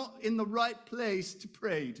 Well, I'm not in the right place to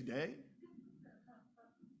pray today.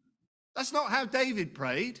 That's not how David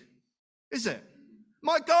prayed, is it?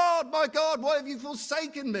 My God, why have you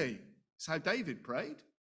forsaken me?" That's how David prayed.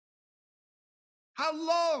 "How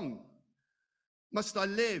long must I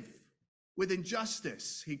live with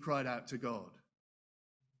injustice?" he cried out to God.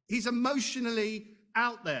 He's emotionally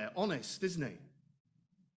out there, honest, isn't he?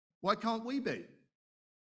 Why can't we be?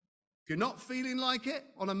 If you're not feeling like it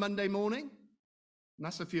on a Monday morning, and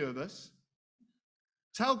that's a few of us,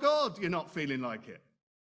 tell God you're not feeling like it.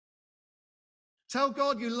 Tell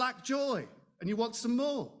God you lack joy and you want some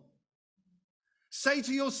more. Say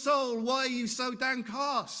to your soul, "Why are you so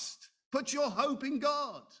downcast?" Put your hope in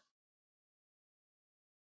God.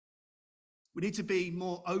 We need to be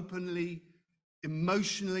more openly,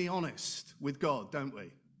 emotionally honest with God, don't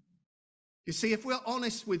we? You see, if we're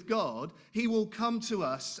honest with God, he will come to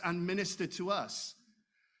us and minister to us.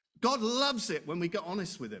 God loves it when we get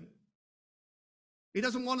honest with him. He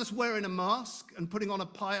doesn't want us wearing a mask and putting on a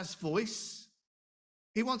pious voice.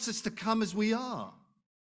 He wants us to come as we are.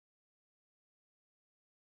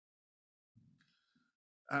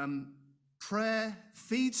 Prayer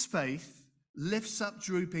feeds faith, lifts up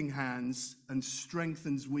drooping hands, and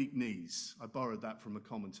strengthens weak knees. I borrowed that from a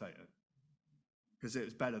commentator because it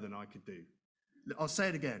was better than I could do. I'll say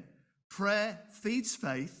it again. Prayer feeds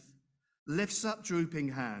faith, lifts up drooping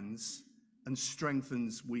hands, and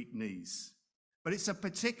strengthens weak knees. But it's a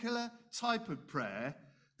particular type of prayer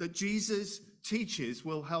that Jesus teaches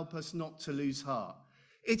will help us not to lose heart.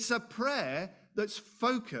 It's a prayer that's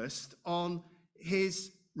focused on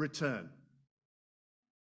his return.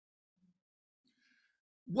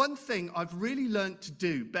 One thing I've really learned to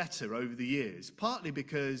do better over the years, partly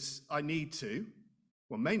because I need to,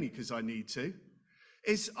 well, mainly because I need to,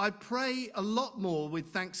 is I pray a lot more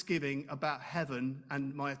with thanksgiving about heaven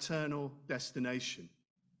and my eternal destination.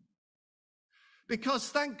 Because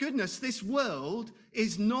thank goodness this world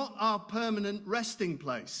is not our permanent resting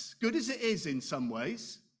place, good as it is in some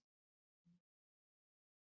ways.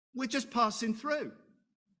 We're just passing through.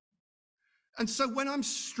 And so when I'm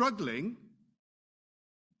struggling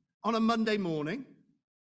on a Monday morning,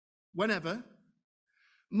 whenever,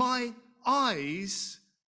 my eyes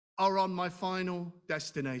are on my final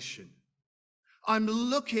destination. I'm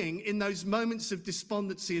looking in those moments of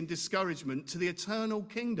despondency and discouragement to the eternal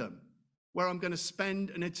kingdom where I'm going to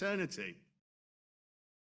spend an eternity.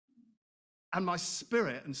 And my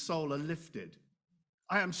spirit and soul are lifted.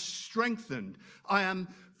 I am strengthened. I am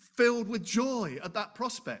filled with joy at that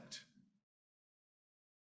prospect.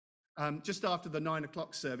 Just after the 9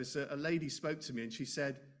 o'clock service, a lady spoke to me and she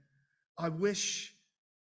said, I wish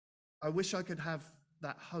I could have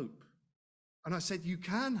that hope. And I said, you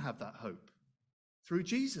can have that hope through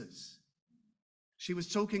Jesus. She was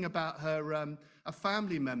talking about her a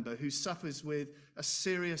family member who suffers with a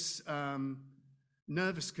serious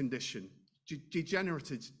nervous condition,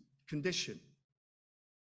 degenerative condition.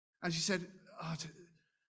 And she said, I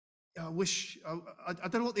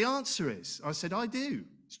don't know what the answer is. I said, I do.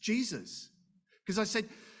 It's Jesus. Because I said,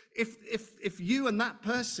 if you and that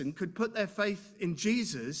person could put their faith in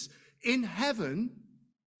Jesus, in heaven,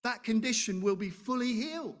 that condition will be fully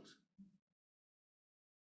healed.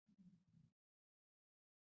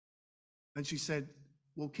 And she said,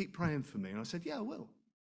 well, keep praying for me. And I said, yeah, I will.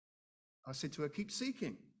 I said to her, keep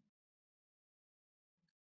seeking.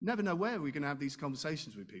 Never know where we're going to have these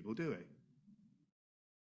conversations with people, do we?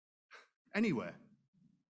 Anywhere.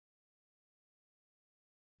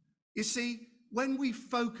 You see, when we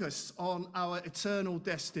focus on our eternal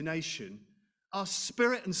destination, our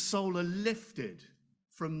spirit and soul are lifted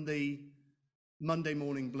from the Monday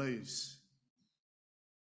morning blues.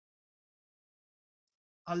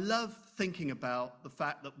 I love thinking about the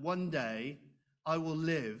fact that one day I will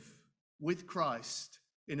live with Christ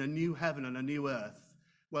in a new heaven and a new earth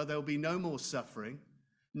where there'll be no more suffering,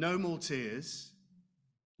 no more tears,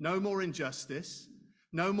 no more injustice,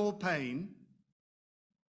 no more pain,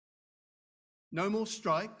 no more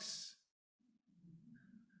strikes,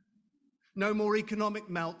 no more economic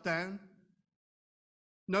meltdown,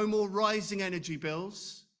 no more rising energy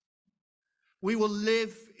bills. We will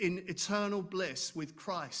live in eternal bliss with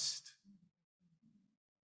Christ.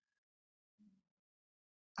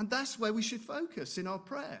 And that's where we should focus in our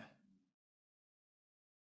prayer.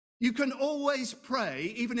 You can always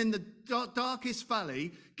pray, even in the darkest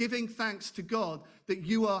valley, giving thanks to God that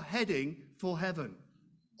you are heading for heaven.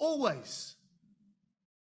 Always.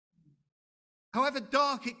 However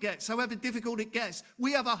dark it gets, however difficult it gets,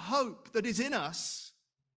 we have a hope that is in us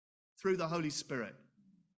through the Holy Spirit.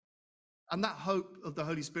 And that hope of the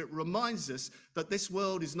Holy Spirit reminds us that this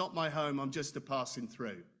world is not my home, I'm just a passing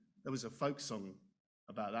through. There was a folk song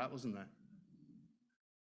about that, wasn't there?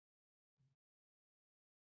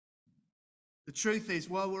 The truth is,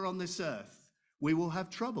 while we're on this earth, we will have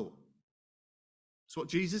trouble. That's what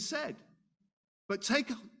Jesus said. But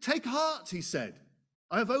take heart, he said.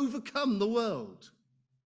 I have overcome the world.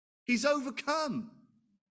 He's overcome.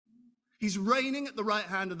 He's reigning at the right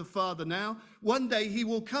hand of the Father now. One day he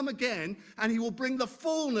will come again and he will bring the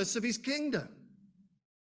fullness of his kingdom.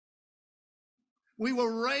 We will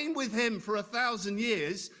reign with him for 1,000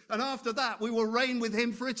 years, and after that we will reign with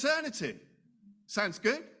him for eternity. Sounds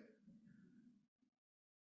good?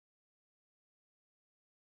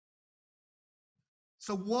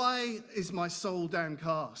 So why is my soul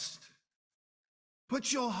downcast?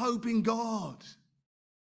 Put your hope in God.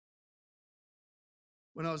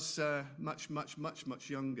 When I was much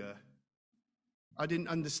younger, I didn't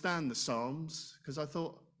understand the Psalms because I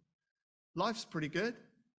thought, life's pretty good.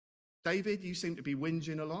 David, you seem to be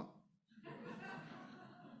whinging a lot.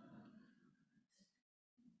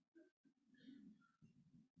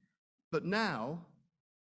 But now,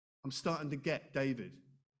 I'm starting to get David.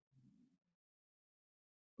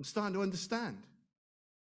 I'm starting to understand.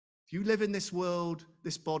 If you live in this world,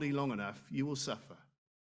 this body long enough, you will suffer.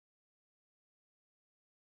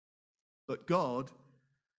 But God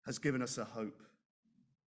has given us a hope.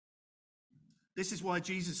 This is why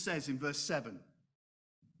Jesus says in verse 7,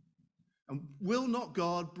 "And will not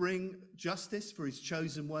God bring justice for his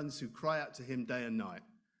chosen ones who cry out to him day and night?"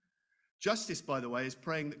 Justice, by the way, is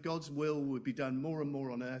praying that God's will would be done more and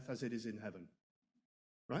more on earth as it is in heaven,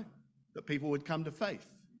 right? That people would come to faith.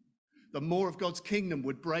 That more of God's kingdom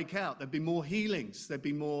would break out. There'd be more healings. There'd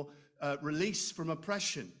be more release from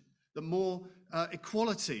oppression. The more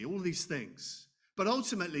equality, all these things. But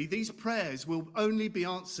ultimately, these prayers will only be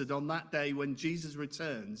answered on that day when Jesus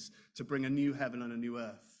returns to bring a new heaven and a new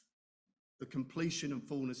earth. The completion and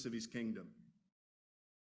fullness of his kingdom.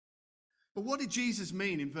 But what did Jesus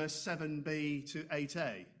mean in verse 7b to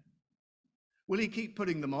 8a? Will he keep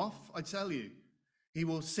putting them off? I tell you, he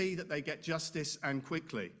will see that they get justice and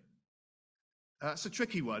quickly. It's a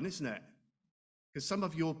tricky one, isn't it? Because some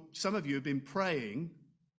of you have been praying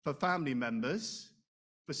for family members,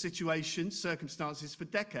 for situations, circumstances for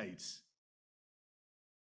decades.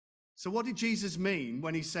 So what did Jesus mean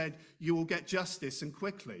when he said, you will get justice and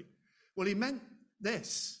quickly? Well, he meant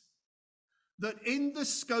this, that in the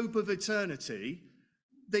scope of eternity,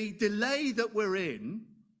 the delay that we're in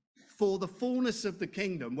for the fullness of the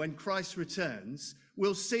kingdom when Christ returns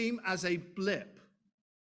will seem as a blip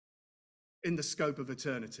in the scope of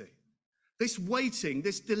eternity. This waiting,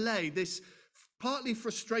 this delay, this partly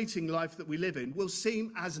frustrating life that we live in will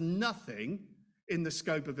seem as nothing in the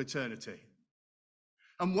scope of eternity.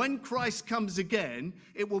 And when Christ comes again,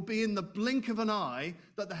 it will be in the blink of an eye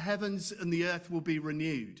that the heavens and the earth will be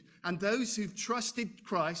renewed. And those who've trusted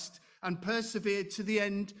Christ and persevered to the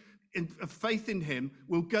end of faith in him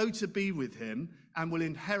will go to be with him and will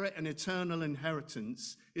inherit an eternal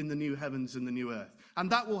inheritance in the new heavens and the new earth.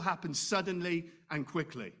 And that will happen suddenly and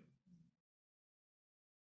quickly.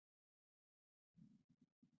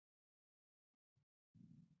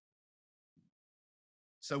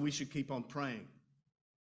 So we should keep on praying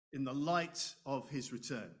in the light of his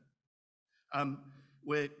return.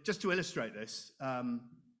 Just to illustrate this,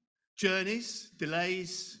 journeys,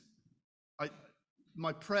 delays.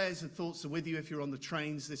 My prayers and thoughts are with you if you're on the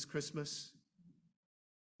trains this Christmas.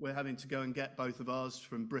 We're having to go and get both of ours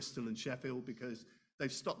from Bristol and Sheffield because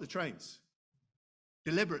they've stopped the trains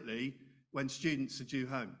deliberately when students are due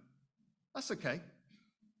home. That's okay.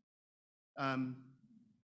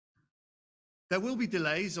 There will be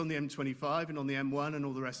delays on the M25 and on the M1 and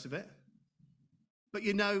all the rest of it. But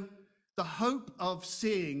you know, the hope of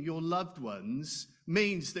seeing your loved ones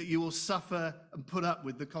means that you will suffer and put up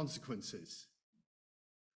with the consequences,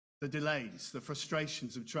 the delays, the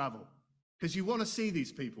frustrations of travel, because you want to see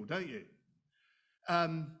these people, don't you?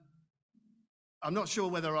 I'm not sure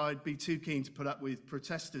whether I'd be too keen to put up with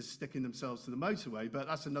protesters sticking themselves to the motorway, but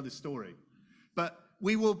that's another story. But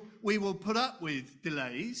we will put up with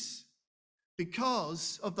delays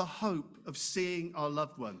because of the hope of seeing our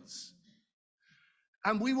loved ones.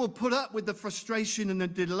 And we will put up with the frustration and the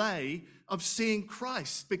delay of seeing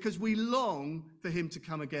Christ because we long for him to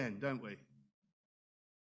come again, don't we?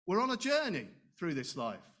 We're on a journey through this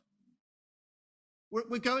life.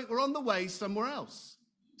 We're on the way somewhere else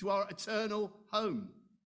to our eternal home.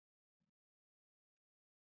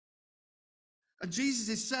 And Jesus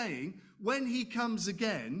is saying, when he comes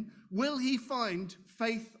again, will he find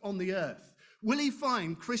faith on the earth? Will he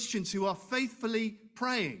find Christians who are faithfully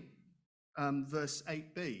praying? Verse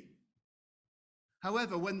 8b.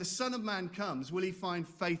 However, when the Son of Man comes, will he find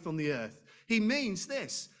faith on the earth? He means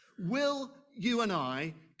this: will you and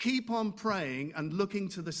I keep on praying and looking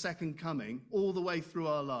to the second coming all the way through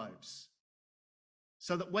our lives?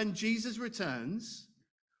 So that when Jesus returns,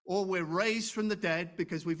 or we're raised from the dead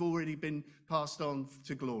because we've already been passed on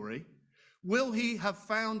to glory, will he have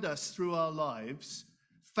found us through our lives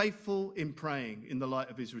faithful in praying in the light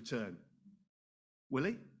of his return? Will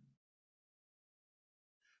he?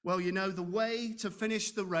 Well, you know, the way to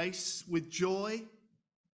finish the race with joy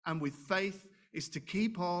and with faith is to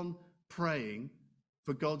keep on praying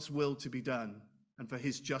for God's will to be done and for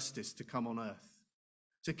his justice to come on earth.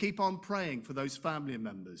 To keep on praying for those family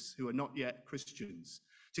members who are not yet Christians.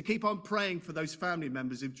 To keep on praying for those family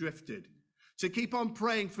members who've drifted. To keep on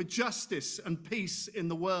praying for justice and peace in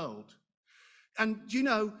the world. And you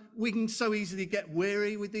know, we can so easily get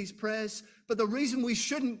weary with these prayers, but the reason we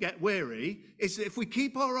shouldn't get weary is that if we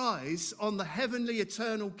keep our eyes on the heavenly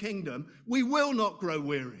eternal kingdom, we will not grow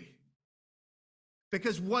weary.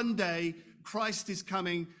 Because one day Christ is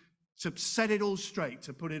coming to set it all straight,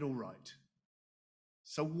 to put it all right.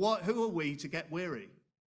 So who are we to get weary?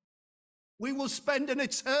 We will spend an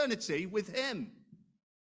eternity with him.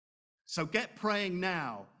 So get praying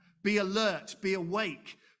now. Be alert, be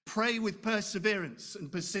awake. Pray with perseverance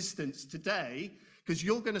and persistence today, because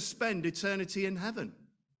you're going to spend eternity in heaven.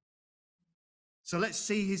 So let's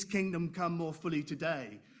see his kingdom come more fully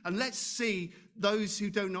today. And let's see those who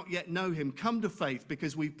do not yet know him come to faith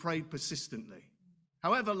because we've prayed persistently,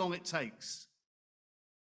 however long it takes.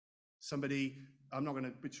 Somebody, I'm not going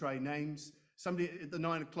to betray names, somebody at the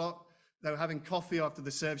 9 o'clock, they were having coffee after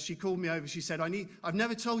the service. She called me over. She said, I've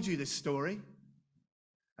never told you this story.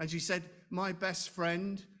 And she said, my best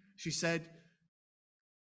friend, she said,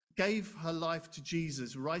 gave her life to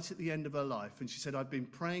Jesus right at the end of her life. And she said, I've been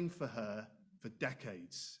praying for her for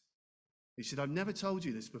decades. He said, I've never told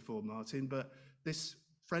you this before, Martin, but this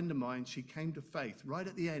friend of mine, she came to faith right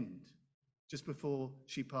at the end, just before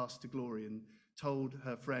she passed to glory, and told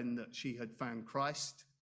her friend that she had found Christ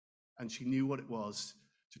and she knew what it was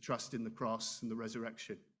to trust in the cross and the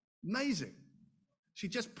resurrection. Amazing. She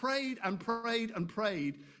just prayed and prayed and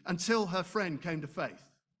prayed until her friend came to faith.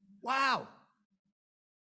 Wow.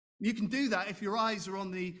 You can do that if your eyes are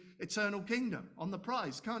on the eternal kingdom, on the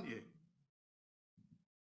prize, can't you?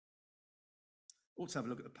 Let's have a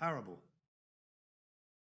look at the parable.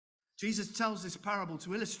 Jesus tells this parable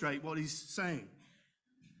to illustrate what he's saying.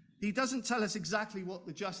 He doesn't tell us exactly what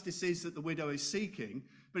the justice is that the widow is seeking,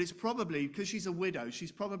 but it's probably, because she's a widow,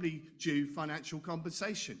 she's probably due financial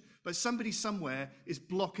compensation. But somebody somewhere is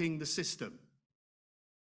blocking the system.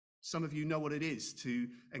 Some of you know what it is to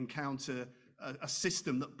encounter a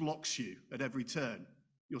system that blocks you at every turn.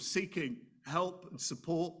 You're seeking help and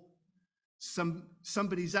support.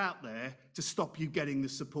 Somebody's out there to stop you getting the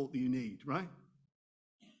support that you need, right?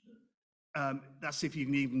 That's if you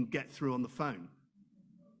can even get through on the phone.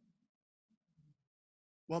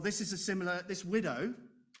 Well, this is this widow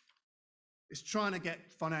is trying to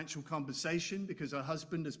get financial compensation because her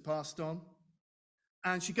husband has passed on.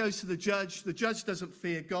 And she goes to the judge. The judge doesn't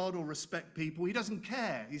fear God or respect people. He doesn't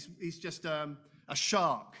care. He's just a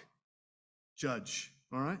shark judge,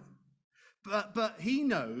 all right? But he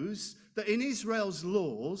knows that in Israel's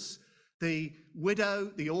laws, the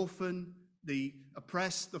widow, the orphan, the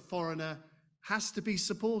oppressed, the foreigner has to be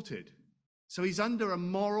supported. So he's under a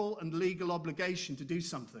moral and legal obligation to do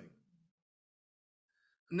something.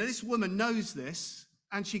 And this woman knows this,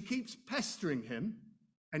 and she keeps pestering him.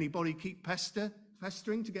 Anybody keep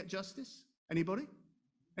pestering to get justice? Anybody?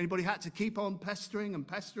 Anybody had to keep on pestering and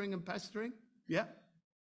pestering and pestering? Yeah.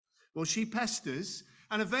 Well, she pesters,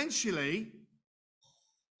 and eventually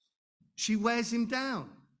she wears him down.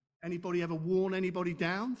 Anybody ever worn anybody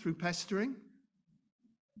down through pestering?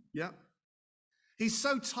 Yeah. He's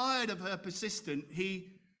so tired of her persistent,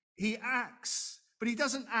 he acts, but he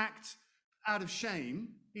doesn't act out of shame.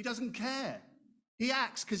 He doesn't care. He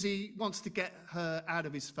acts because he wants to get her out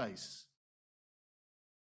of his face.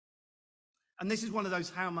 And this is one of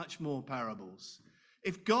those how much more parables.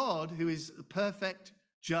 If God, who is the perfect,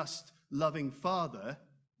 just, loving Father,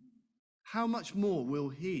 how much more will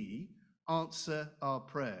he answer our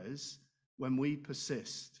prayers when we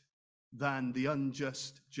persist than the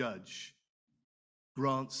unjust judge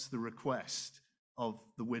grants the request of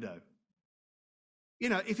the widow? You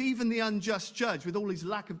know, if even the unjust judge, with all his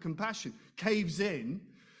lack of compassion, caves in,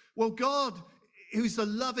 well, God, who's the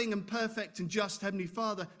loving and perfect and just Heavenly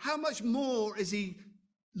Father, how much more is he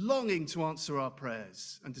longing to answer our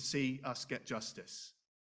prayers and to see us get justice?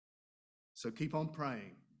 So keep on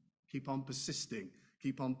praying, keep on persisting,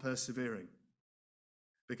 keep on persevering.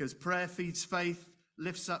 Because prayer feeds faith,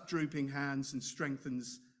 lifts up drooping hands, and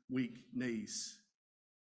strengthens weak knees.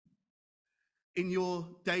 In your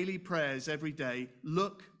daily prayers every day,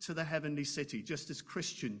 look to the heavenly city, just as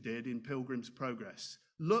Christian did in Pilgrim's Progress.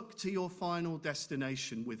 Look to your final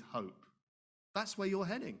destination with hope. That's where you're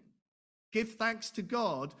heading. Give thanks to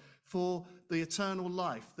God for the eternal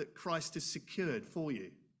life that Christ has secured for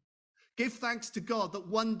you. Give thanks to God that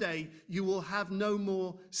one day you will have no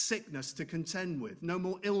more sickness to contend with, no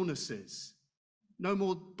more illnesses, no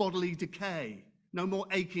more bodily decay, no more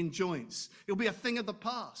aching joints. It'll be a thing of the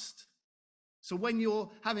past. So when you're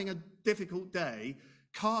having a difficult day,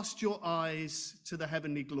 cast your eyes to the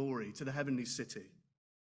heavenly glory, to the heavenly city,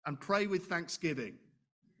 and pray with thanksgiving.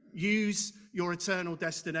 Use your eternal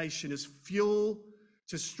destination as fuel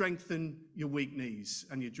to strengthen your weak knees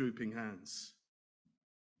and your drooping hands.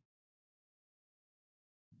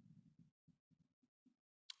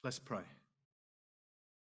 Let's pray.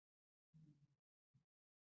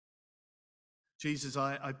 Jesus,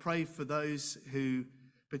 I pray for those who,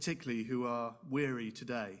 particularly who are weary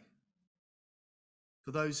today,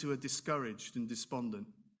 for those who are discouraged and despondent.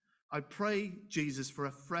 I pray, Jesus, for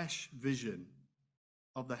a fresh vision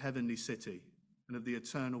of the heavenly city and of the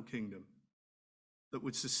eternal kingdom that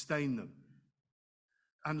would sustain them.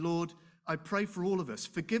 And Lord, I pray for all of us.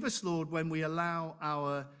 Forgive us, Lord, when we allow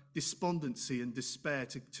our despondency and despair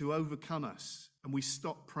to overcome us and we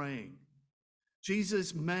stop praying.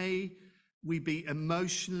 Jesus, may we be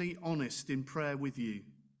emotionally honest in prayer with you.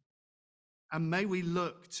 And may we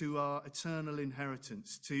look to our eternal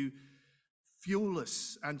inheritance to fuel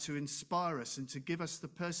us and to inspire us and to give us the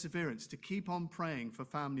perseverance to keep on praying for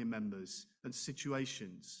family members and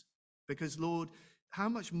situations. Because, Lord, how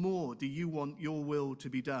much more do you want your will to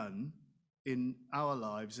be done in our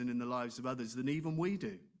lives and in the lives of others than even we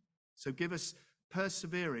do? So give us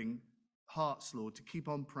persevering hearts, Lord, to keep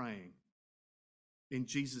on praying. In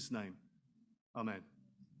Jesus' name, amen.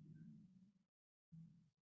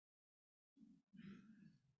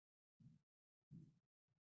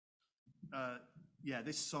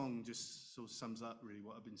 This song just sort of sums up really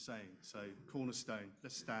what I've been saying. So, Cornerstone,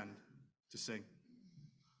 let's stand to sing.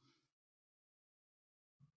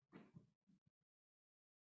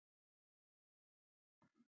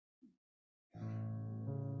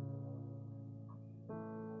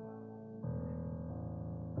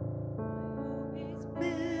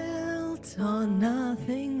 Built on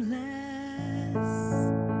nothing less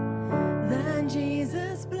than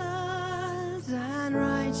Jesus' blood and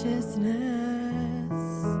righteousness.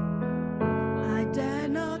 I dare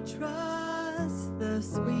not trust the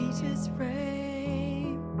sweetest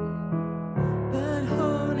frame, but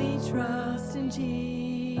wholly trust in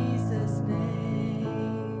Jesus'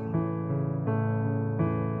 name.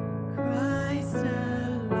 Christ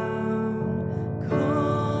alone,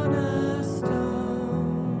 cornerstone,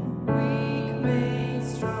 weak made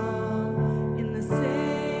strong in the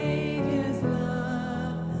Savior's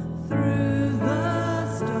love through the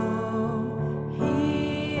storm.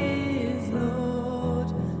 He is Lord,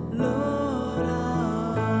 Lord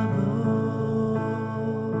of all.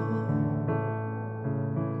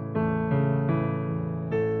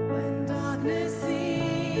 When darkness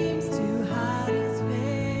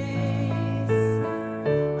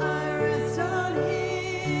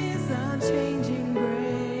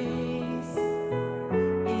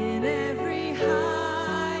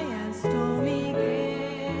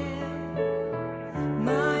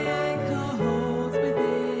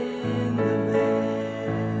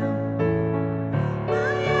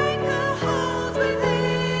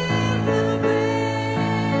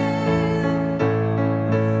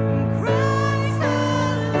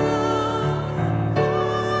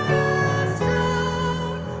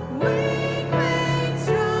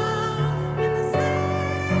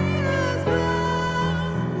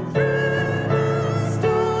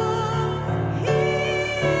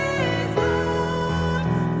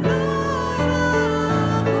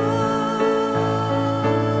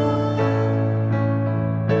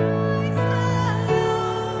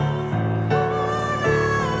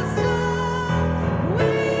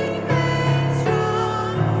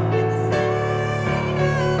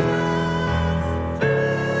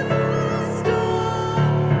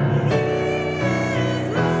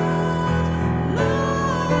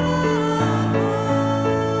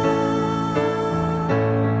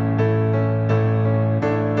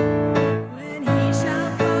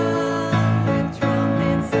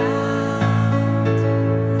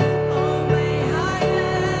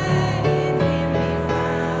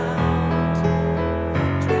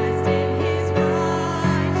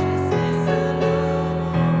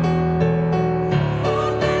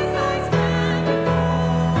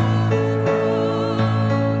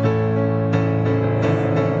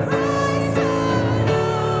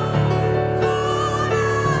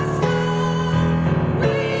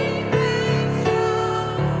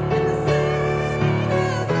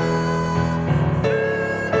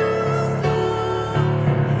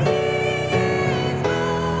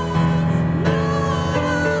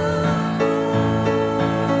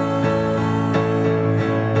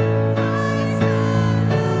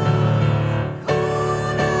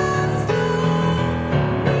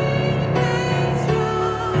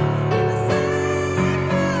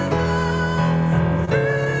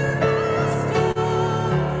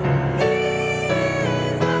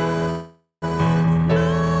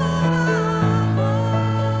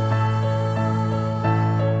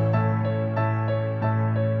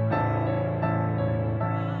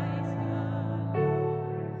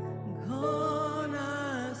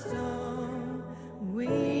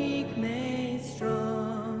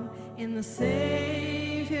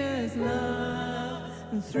Savior's love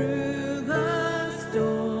through the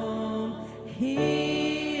storm. He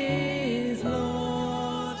is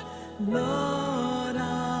Lord, Lord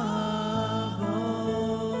of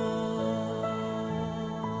all.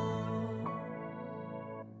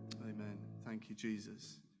 Amen. Thank you,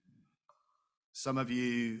 Jesus. Some of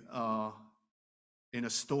you are in a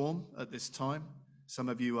storm at this time. Some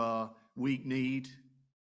of you are weak-kneed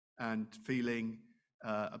and feeling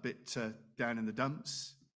a bit down in the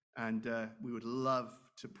dumps. And we would love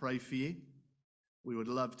to pray for you. We would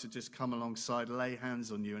love to just come alongside, lay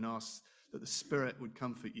hands on you and ask that the Spirit would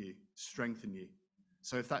comfort you, strengthen you.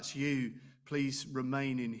 So if that's you, please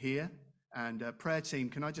remain in here. And prayer team,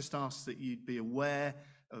 can I just ask that you'd be aware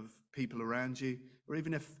of people around you, or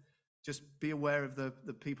even if just be aware of the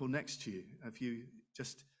people next to you. If you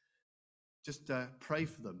just pray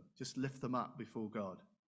for them, just lift them up before God.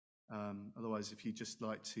 Otherwise, if you'd just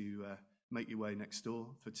like to make your way next door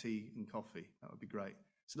for tea and coffee, that would be great.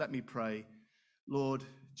 So let me pray. Lord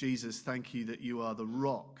Jesus, thank you that you are the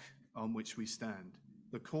rock on which we stand,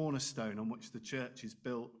 the cornerstone on which the church is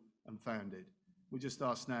built and founded. We just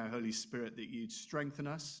ask now, Holy Spirit, that you'd strengthen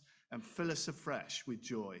us and fill us afresh with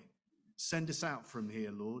joy. Send us out from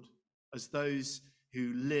here, Lord, as those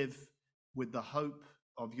who live with the hope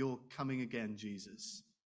of your coming again, Jesus.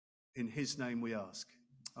 In his name we ask.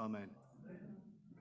 Amen.